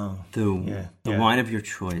 Sauvignon Blanc. The wine of your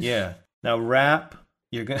choice. Yeah. Now, rap,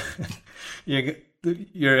 you're at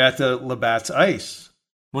the Labatt's Ice.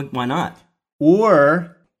 Well, why not?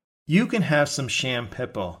 Or you can have some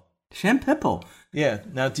Champipple. Champipple? Yeah.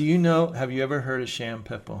 Now, have you ever heard of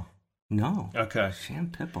Champipple? No. Okay.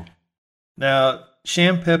 Champipple. Now,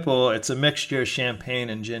 Champipple, it's a mixture of champagne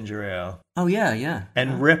and ginger ale. Oh, yeah.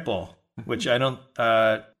 And Ripple, which I don't,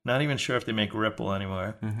 not even sure if they make Ripple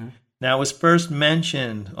anymore. Now, it was first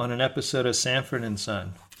mentioned on an episode of Sanford and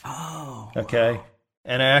Son. Oh. Okay. Wow.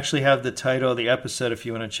 And I actually have the title of the episode if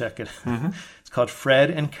you want to check it. It's called Fred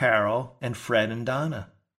and Carol and Fred and Donna.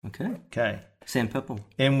 Okay. Champipple.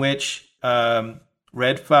 In which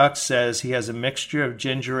Red Fox says he has a mixture of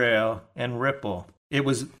ginger ale and Ripple. It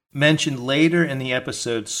was mentioned later in the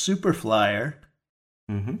episode Superflyer,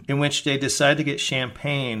 in which they decide to get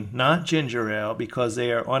champagne, not ginger ale, because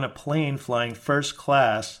they are on a plane flying first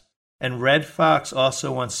class, and Red Fox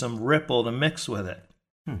also wants some Ripple to mix with it.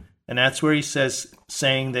 And that's where he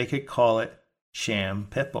saying they could call it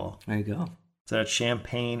Champipple. There you go. So that's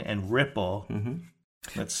champagne and Ripple.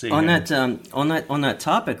 Let's see. On that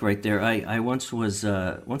topic right there, I once was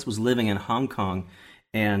living in Hong Kong,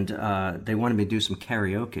 and they wanted me to do some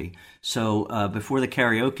karaoke. So before the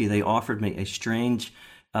karaoke, they offered me a strange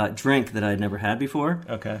drink that I'd never had before.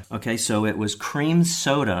 Okay. So it was cream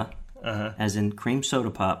soda, as in cream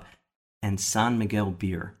soda pop, and San Miguel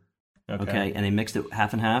beer. Okay, and they mixed it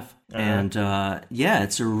half and half, and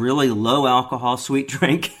it's a really low alcohol sweet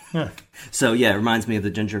drink. So it reminds me of the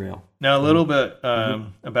ginger ale. Now a little bit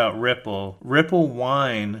about Ripple. Ripple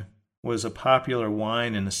wine was a popular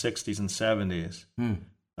wine in the 60s and 70s.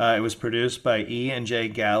 It was produced by E&J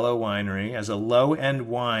Gallo Winery as a low-end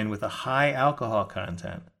wine with a high alcohol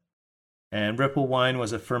content. And Ripple wine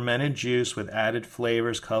was a fermented juice with added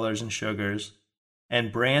flavors, colors, and sugars. And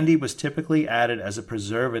brandy was typically added as a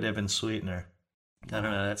preservative and sweetener. I don't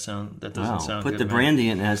know. That doesn't sound good. Put the brandy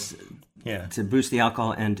in as to boost the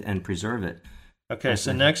alcohol and preserve it. Okay,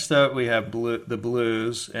 so next up we have the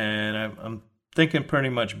blues, and I'm thinking pretty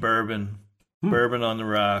much bourbon, bourbon on the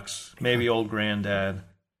rocks, maybe Old Granddad.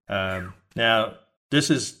 Now this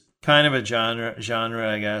is kind of a genre,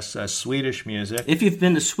 I guess, Swedish music. If you've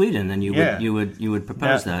been to Sweden, then you would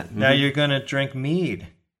propose that. Now you're going to drink mead,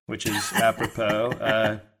 which is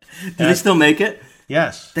apropos. Do they still make it?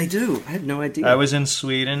 Yes. They do. I had no idea. I was in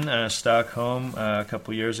Sweden, Stockholm, a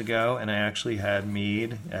couple years ago, and I actually had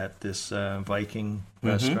mead at this Viking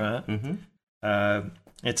restaurant.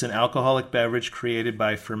 It's an alcoholic beverage created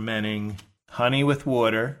by fermenting honey with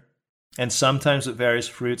water, and sometimes with various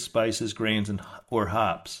fruits, spices, grains, or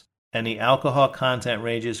hops. And the alcohol content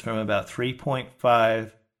ranges from about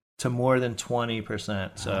 3.5 to more than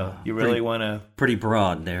 20%. So you really want to... Pretty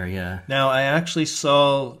broad there, yeah. Now, I actually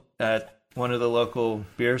saw at one of the local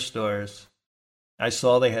beer stores, I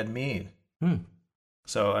saw they had mead.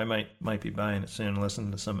 So I might be buying it soon and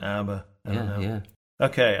listen to some ABBA. I don't know. Yeah.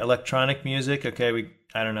 Okay, electronic music. Okay,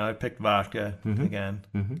 I don't know. I picked vodka again.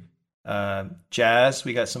 Jazz,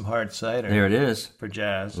 we got some hard cider. There it is. For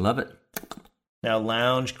jazz. Love it. Now,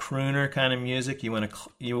 lounge, crooner kind of music, you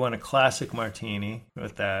want a classic martini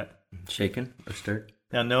with that. Shaken or stirred?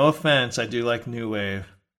 Now, no offense, I do like New Wave,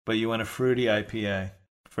 but you want a fruity IPA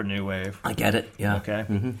for New Wave. I get it, yeah. Okay.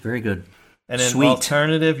 Very good. And then Sweet.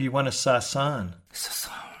 alternative, you want a Saison.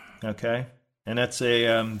 Okay. And that's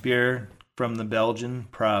a beer from the Belgian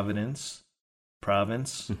province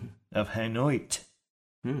of Hainaut.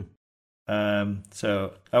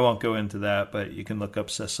 So I won't go into that, but you can look up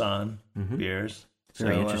Saison beers.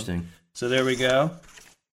 Very interesting. So there we go.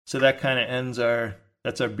 So that kind of ends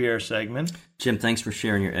that's our beer segment. Jim, thanks for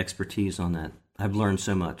sharing your expertise on that. I've learned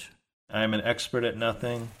so much. I'm an expert at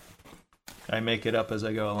nothing. I make it up as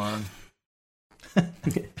I go along.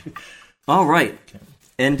 All right. Okay.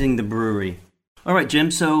 Ending the brewery. All right,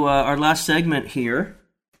 Jim. So our last segment here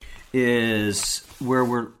is where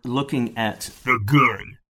we're looking at The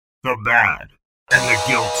good, the bad, and the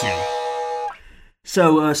guilty.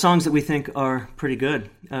 so songs that we think are pretty good.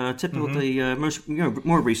 Typically,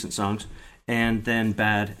 more recent songs, and then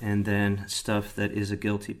bad, and then stuff that is a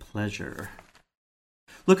guilty pleasure.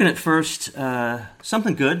 Looking at first,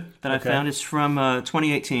 something good that I found is from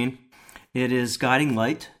 2018. It is "Guiding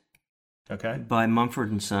Light." Okay. By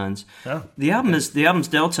Mumford & Sons. Oh, the album's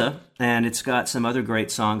Delta, and it's got some other great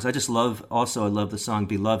songs. I love the song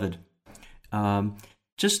 "Beloved."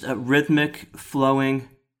 Just rhythmic, flowing,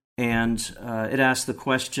 and it asks the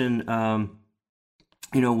question,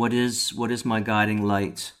 what is my guiding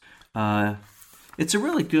light? It's a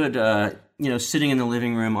really good, sitting in the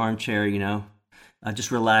living room armchair,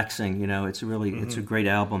 just relaxing. It's it's a great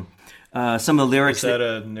album. Some of the lyrics. Is that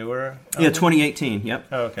a newer album? Yeah, 2018. Yep.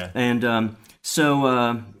 Oh, okay. And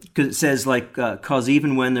because it says "'Cause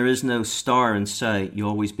even when there is no star in sight, you'll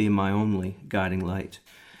always be my only guiding light."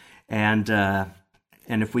 And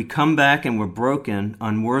if we come back and we're broken,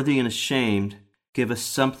 unworthy and ashamed, give us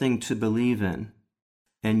something to believe in,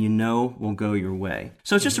 and we'll go your way.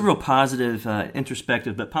 So it's just a real positive,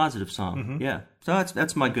 introspective but positive song. Mm-hmm. Yeah. So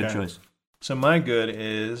that's my good choice. So my good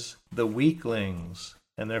is The Weaklings.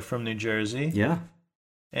 And they're from New Jersey. Yeah.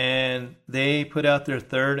 And they put out their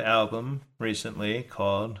third album recently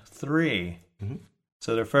called 3. Mm-hmm.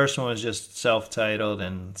 So their first one was just self-titled,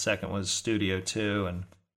 and second was Studio 2, and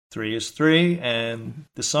 3 is 3, and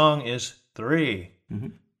the song is 3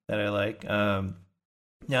 that I like.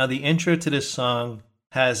 Now the intro to this song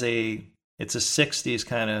it's a 60s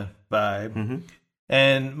kind of vibe,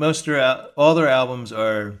 and all their albums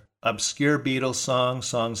are obscure Beatles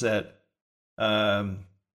songs that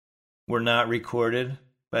were not recorded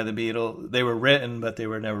by the Beatles. They were written, but they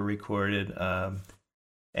were never recorded.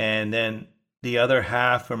 And then the other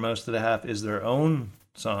half, or most of the half, is their own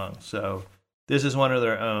song. So this is one of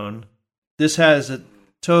their own. This has a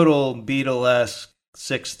total Beatlesque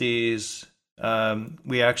 60s.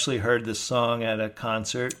 We actually heard this song at a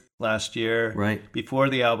concert last year, right before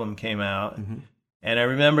the album came out. And I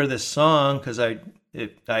remember this song because I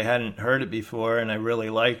hadn't heard it before, and I really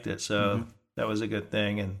liked it. So that was a good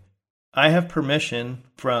thing. And I have permission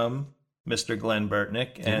from Mr. Glenn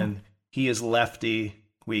Burtnick, and he is Lefty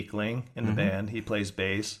Weakling in the band. He plays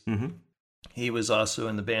bass. He was also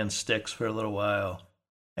in the band Styx for a little while,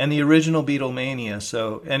 and the original Beatlemania.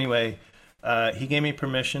 So anyway, he gave me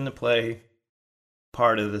permission to play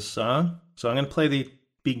part of this song. So I'm going to play the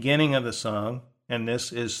beginning of the song, and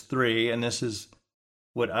this is 3, and this is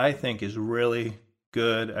what I think is really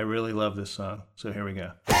good. I really love this song. So here we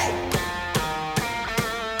go.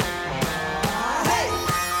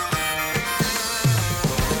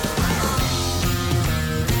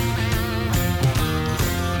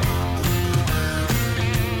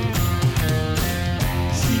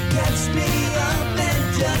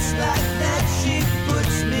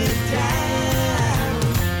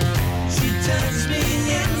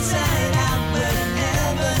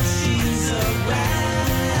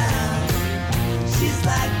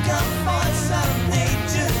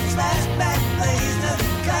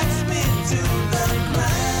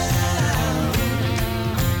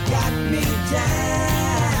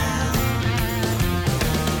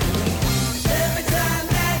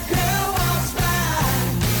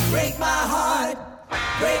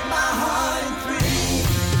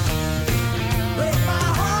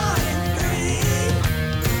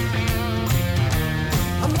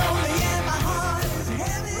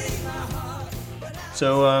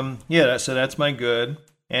 So that's my good.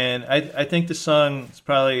 And I think the song is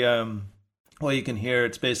probably, you can hear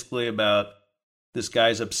it's basically about this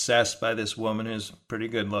guy's obsessed by this woman who's pretty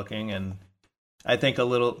good looking, and I think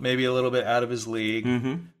maybe a little bit out of his league,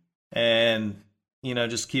 and,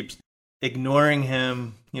 just keeps ignoring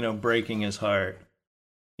him, breaking his heart,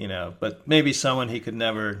 but maybe someone he could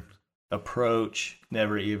never approach,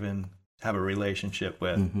 never even have a relationship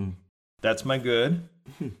with. That's my good.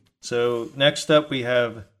 So next up we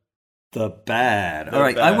have the bad. All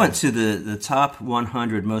right, I went to the top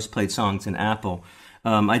 100 most played songs in Apple.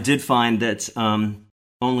 I did find that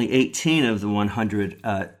only 18 of the 100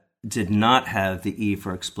 did not have the E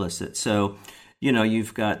for explicit. So,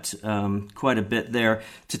 you've got quite a bit there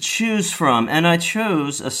to choose from. And I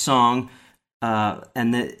chose a song,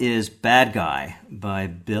 and that is Bad Guy by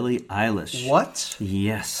Billie Eilish. What?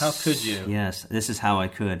 Yes. How could you? Yes, this is how I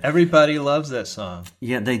could. Everybody loves that song.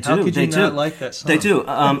 Yeah, they do. How could you not like that song? They do.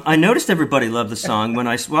 I noticed everybody loved the song when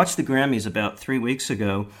I watched the Grammys about 3 weeks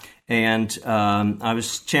ago. And I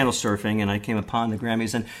was channel surfing, and I came upon the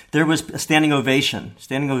Grammys, and there was a standing ovation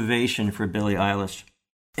for Billie Eilish.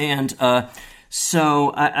 And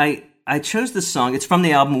So I chose this song. It's from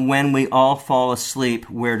the album When We All Fall Asleep,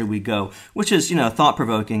 Where Do We Go? Which is,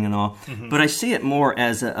 thought-provoking and all. Mm-hmm. But I see it more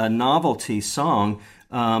as a novelty song.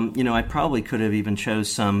 I probably could have even chose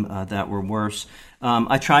some that were worse.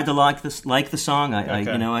 I tried to like the song.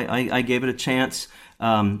 I gave it a chance.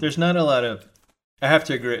 There's not a lot of... I have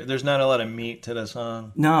to agree. There's not a lot of meat to the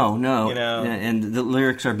song. No. And the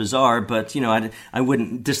lyrics are bizarre, but, I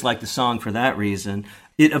wouldn't dislike the song for that reason.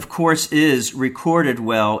 It, of course, is recorded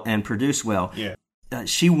well and produced well. Yeah.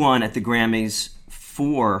 She won at the Grammys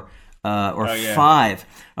 4 or 5.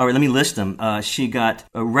 All right, let me list them. She got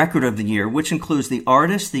a Record of the Year, which includes the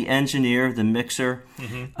artist, the engineer, the mixer.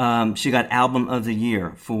 Mm-hmm. She got Album of the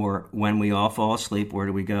Year for When We All Fall Asleep, Where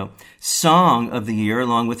Do We Go? Song of the Year,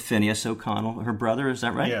 along with Phineas O'Connell, her brother, is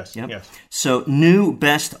that right? Yes, yep. Yes. So, new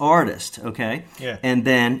Best Artist, okay? Yeah. And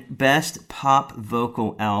then Best Pop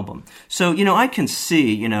Vocal Album. So, I can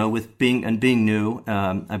see, with being new,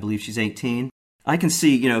 I believe she's 18, I can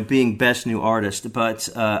see, being Best New Artist, but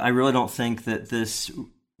I really don't think that this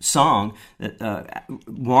song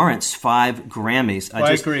warrants 5 Grammys.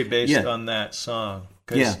 I agree based on that song.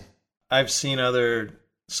 Yeah. I've seen other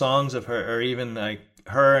songs of her, or even like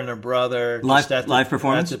her and her brother live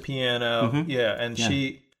performance at the piano. Mm-hmm. Yeah, and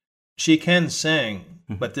she can sing,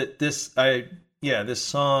 mm-hmm. but this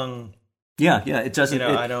song. Yeah, it doesn't.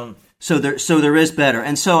 I don't. So there is better,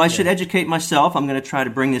 and so I should educate myself. I'm going to try to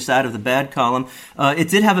bring this out of the bad column. It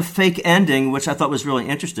did have a fake ending, which I thought was really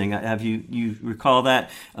interesting. Have you recall that?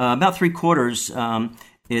 About 3/4,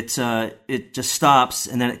 it just stops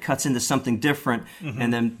and then it cuts into something different, mm-hmm.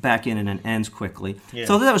 and then back in and then ends quickly. Yeah.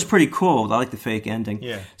 So that was pretty cool. I like the fake ending.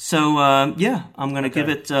 Yeah. So I'm going to give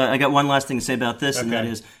it. I got one last thing to say about this, and that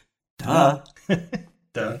is, duh.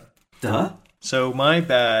 So my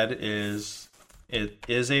bad is. It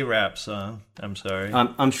is a rap song. I'm sorry.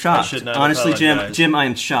 I'm shocked. I should not Honestly, apologize. Jim, I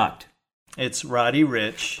am shocked. It's Roddy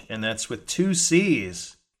Ricch, and that's with 2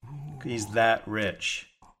 C's. He's that rich.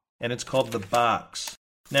 And it's called The Box.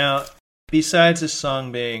 Now, besides this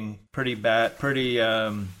song being pretty bad,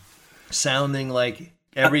 sounding like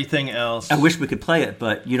everything else. I wish we could play it,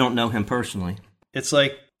 but you don't know him personally. It's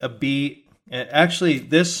like a beat. Actually,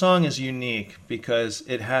 this song is unique because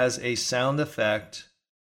it has a sound effect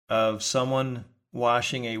of someone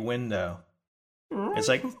washing a window. It's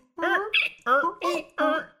like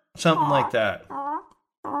something like that.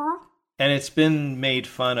 And it's been made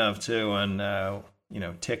fun of too on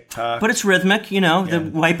TikTok. But it's rhythmic,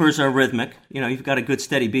 the wipers are rhythmic. You've got a good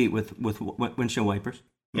steady beat with windshield wipers.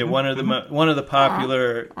 Yeah, one of the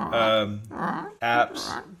popular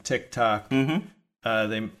apps, TikTok.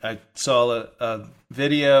 Mm-hmm. I saw a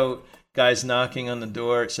video. Guy's knocking on the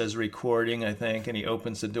door. It says recording, I think, and he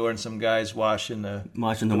opens the door, and some guy's washing the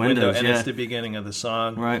window, and it's the beginning of the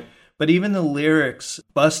song. Right. But even the lyrics,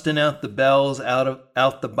 busting out the bells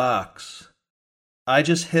out the box. I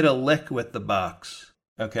just hit a lick with the box.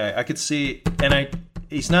 Okay, I could see, and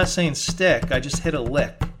he's not saying stick. I just hit a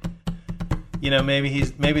lick. Maybe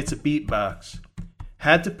it's a beatbox.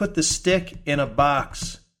 Had to put the stick in a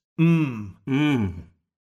box.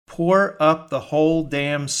 Pour up the whole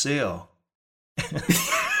damn seal.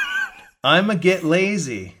 I'ma get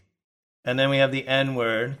lazy. And then we have the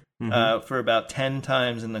N-word mm-hmm. For about 10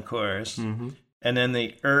 times in the chorus. Mm-hmm. And then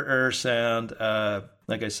the sound,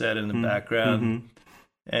 like I said, in the mm-hmm. background.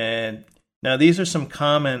 Mm-hmm. And now these are some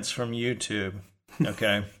comments from YouTube.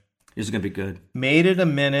 Okay. This is going to be good. Made it a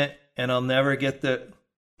minute and I'll never get the...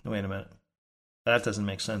 Wait a minute. That doesn't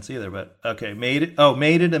make sense either, but okay. Made it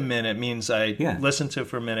a minute means I listened to it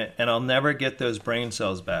for a minute and I'll never get those brain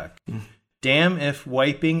cells back. Mm. Damn if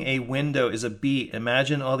wiping a window is a beat.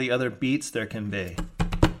 Imagine all the other beats there can be.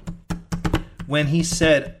 When he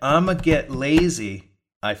said, I'ma get lazy,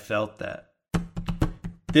 I felt that.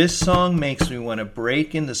 This song makes me want to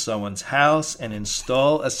break into someone's house and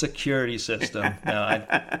install a security system. Now,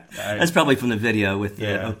 that's probably from the video with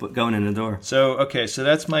going in the door. So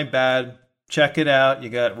that's my bad. Check it out. You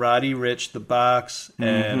got Roddy Ricch, The Box,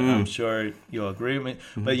 and mm-hmm. I'm sure you'll agree with me.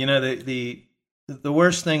 Mm-hmm. But the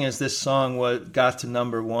worst thing is this song got to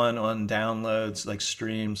number 1 on downloads, like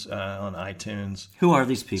streams on iTunes. Who are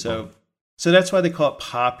these people? So that's why they call it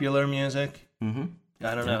popular music. Mm-hmm.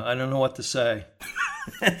 I don't know. I don't know what to say.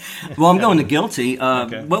 Well, I'm going to guilty.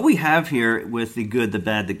 What we have here with the good, the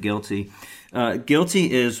bad, the guilty.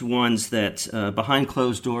 Guilty is ones that behind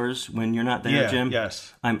closed doors when you're not there, Jim.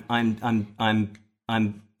 Yes. I'm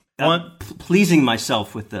pleasing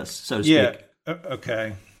myself with this, so to speak. Yeah.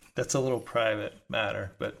 Okay. That's a little private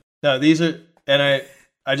matter, but no, these are, and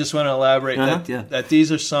I just want to elaborate that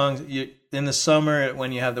these are songs in the summer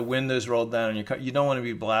when you have the windows rolled down in your car. You don't want to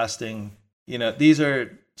be blasting these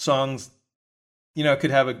are songs, you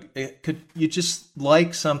just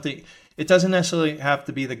like something. It doesn't necessarily have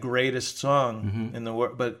to be the greatest song in the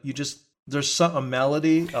world, but there's a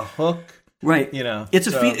melody, a hook. Right. It's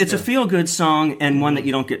a feel good song and one that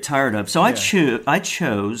you don't get tired of. So I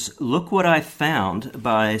chose Look What I Found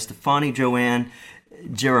by Stefani Joanne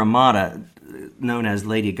Giaramata, known as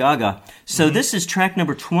Lady Gaga. So this is track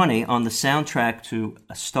number 20 on the soundtrack to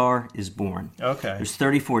A Star Is Born. Okay. There's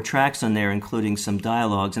 34 tracks on there, including some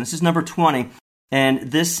dialogues, and this is number 20.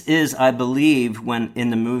 And this is, I believe, when in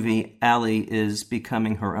the movie Ally is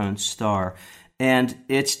becoming her own star. And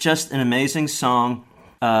it's just an amazing song.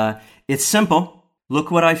 It's simple.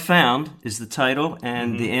 Look What I Found is the title,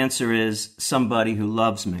 and the answer is Somebody Who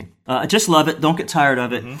Loves Me. I just love it. Don't get tired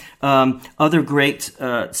of it. Other great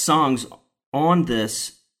songs on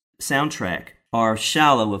this soundtrack are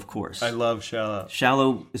Shallow, of course. I love Shallow.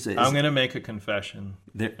 Shallow is I'm going to make a confession.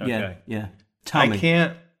 Okay. Yeah. Tell me. I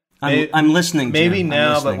can't. I'm listening, Jim. Maybe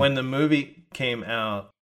now, but when the movie came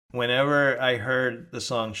out, whenever I heard the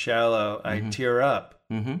song Shallow, I tear up.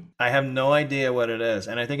 I have no idea what it is,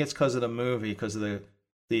 and I think it's because of the movie, because of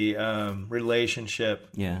the relationship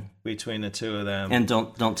between the two of them. And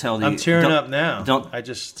don't tell the. I'm tearing up now.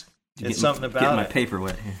 It's something about get my it. paper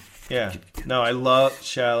wet here. Yeah. No, I love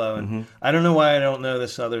Shallow, and I don't know why I don't know the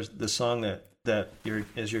song that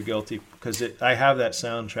is your guilty, because I have that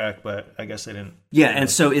soundtrack, but I guess I didn't. Yeah, and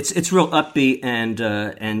so it's real upbeat and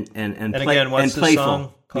again, what's the playful.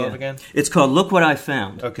 Song called again? It's called "Look What I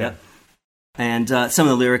Found." Okay. Yep. And some of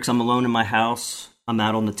the lyrics: "I'm alone in my house. I'm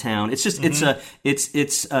out on the town." It's just it's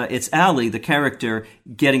Ally, the character,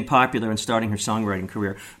 getting popular and starting her songwriting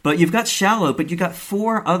career. But you've got "Shallow," but you've got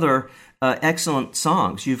 4 other excellent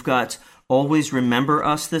songs. You've got "Always Remember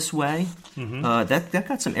Us This Way." That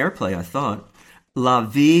got some airplay, I thought. La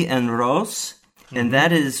Vie en Rose, and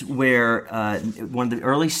that is where one of the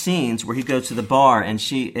early scenes where he goes to the bar, and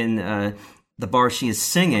she is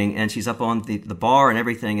singing, and she's up on the bar and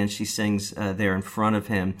everything, and she sings there in front of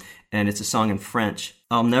him, and it's a song in French.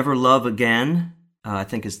 I'll Never Love Again, I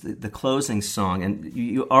think is the closing song, and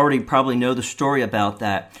you already probably know the story about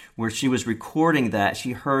that, where she was recording that.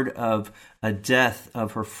 She heard of a death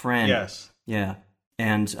of her friend. Yes. Yeah.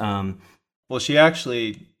 And well, she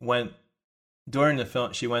actually went during the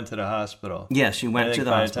film. She went to the hospital. Yeah, she went to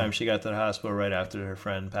the hospital. By the time she got to the hospital, right after her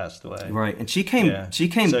friend passed away. Right, and she came. Yeah.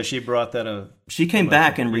 So she brought that. She came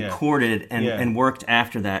back and recorded and worked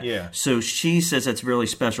after that. Yeah. So she says that's really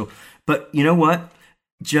special. But you know what?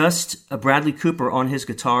 Just a Bradley Cooper on his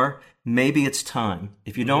guitar. Maybe It's Time.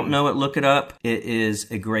 If you don't know it, look it up. It is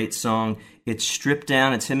a great song. It's stripped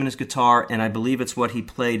down. It's him and his guitar, and I believe it's what he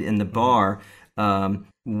played in the bar.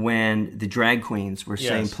 When the drag queens were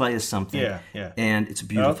saying "Play us something," and it's a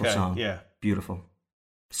beautiful song. Beautiful.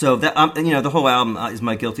 So that the whole album is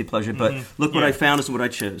my guilty pleasure. But Look What I Found is what I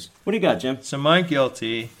chose. What do you got, Jim? So my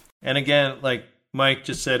guilty, and again, like Mike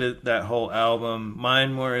just said, that whole album.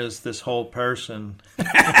 Mine more is this whole person,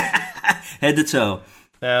 head to toe.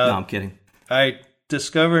 No, I'm kidding. I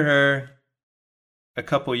discovered her a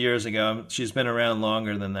couple years ago. She's been around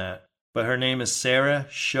longer than that, but her name is Sarah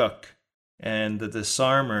Shook. And the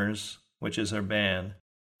Disarmers, which is her band.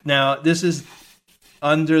 Now, this is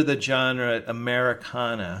under the genre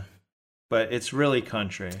Americana, but it's really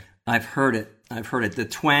country. I've heard it. The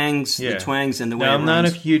twangs and the way now, I'm not a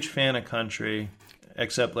runs. huge fan of country,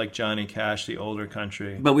 except like Johnny Cash, the older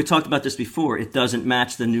country. But we talked about this before. It doesn't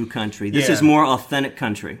match the new country. This is more authentic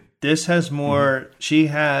country. This has more... She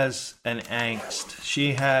has an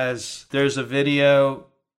angst. There's a video,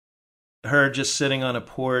 her just sitting on a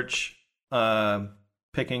porch,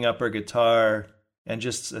 picking up her guitar, and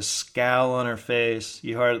just a scowl on her face.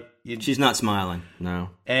 She's not smiling,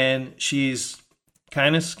 no. And she's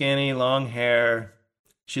kind of skinny, long hair.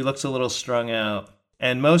 She looks a little strung out.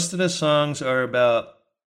 And most of the songs are about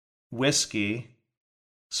whiskey,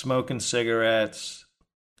 smoking cigarettes,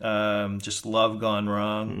 just love gone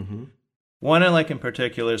wrong. One I like in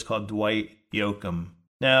particular is called Dwight Yoakam.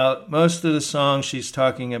 Now, most of the songs she's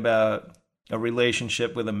talking about a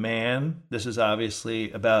relationship with a man. This is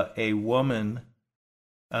obviously about a woman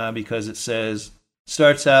because it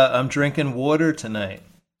starts out, I'm drinking water tonight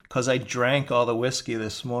because I drank all the whiskey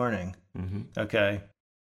this morning. Okay.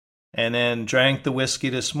 And then drank the whiskey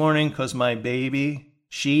this morning because my baby,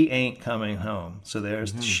 she ain't coming home. So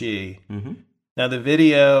there's the she. Now the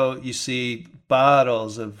video, you see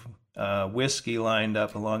bottles of whiskey lined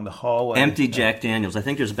up along the hallway. Empty Jack Daniels. I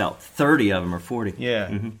think there's about 30 of them or 40.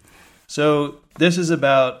 Yeah. So this is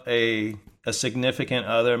about a significant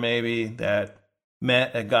other maybe that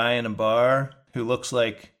met a guy in a bar who looks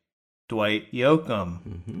like Dwight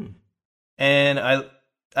Yoakam. And I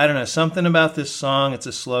don't know, something about this song. It's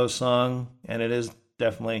a slow song, and it is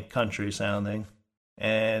definitely country sounding.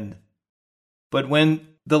 But when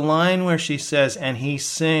the line where she says, and he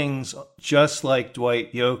sings just like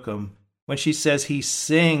Dwight Yoakam, when she says he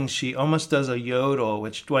sings, she almost does a yodel,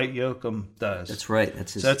 which Dwight Yoakam does. That's right.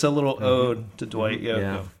 So that's a little ode to Dwight Yoakam.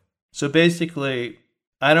 Yeah. So basically,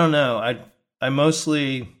 I don't know. I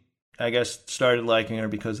mostly, I guess, started liking her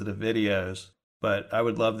because of the videos, but I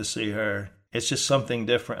would love to see her. It's just something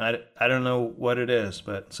different. I don't know what it is,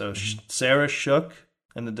 but so Sarah Shook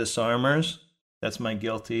and the Disarmers, that's my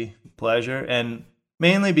guilty pleasure. And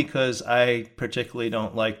mainly because I particularly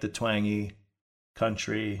don't like the twangy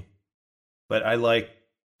country, but I like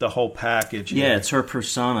the whole package. Yeah, it's her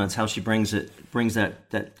persona. It's how she brings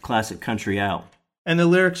that classic country out. And the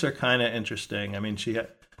lyrics are kind of interesting. I mean,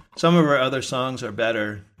 some of her other songs are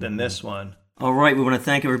better than this one. All right, we want to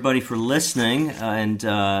thank everybody for listening, and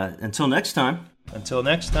until next time. Until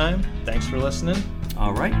next time, thanks for listening.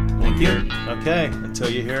 All right, thank you. Okay,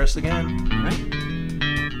 until you hear us again. All right.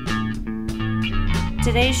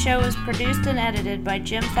 Today's show was produced and edited by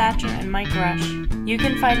Jim Thatcher and Mike Rush. You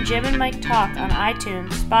can find Jim and Mike Talk on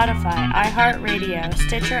iTunes, Spotify, iHeartRadio,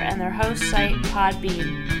 Stitcher, and their host site,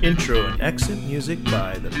 Podbean. Intro and exit music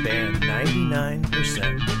by the band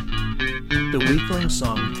 99%. The Weakling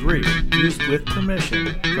song 3, used with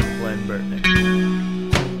permission from Glenn Burtnick.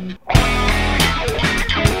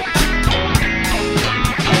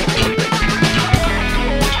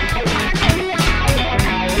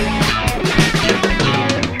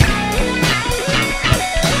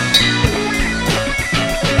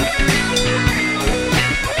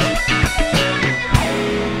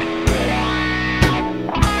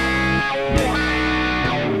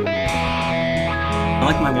 I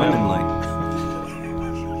like my women like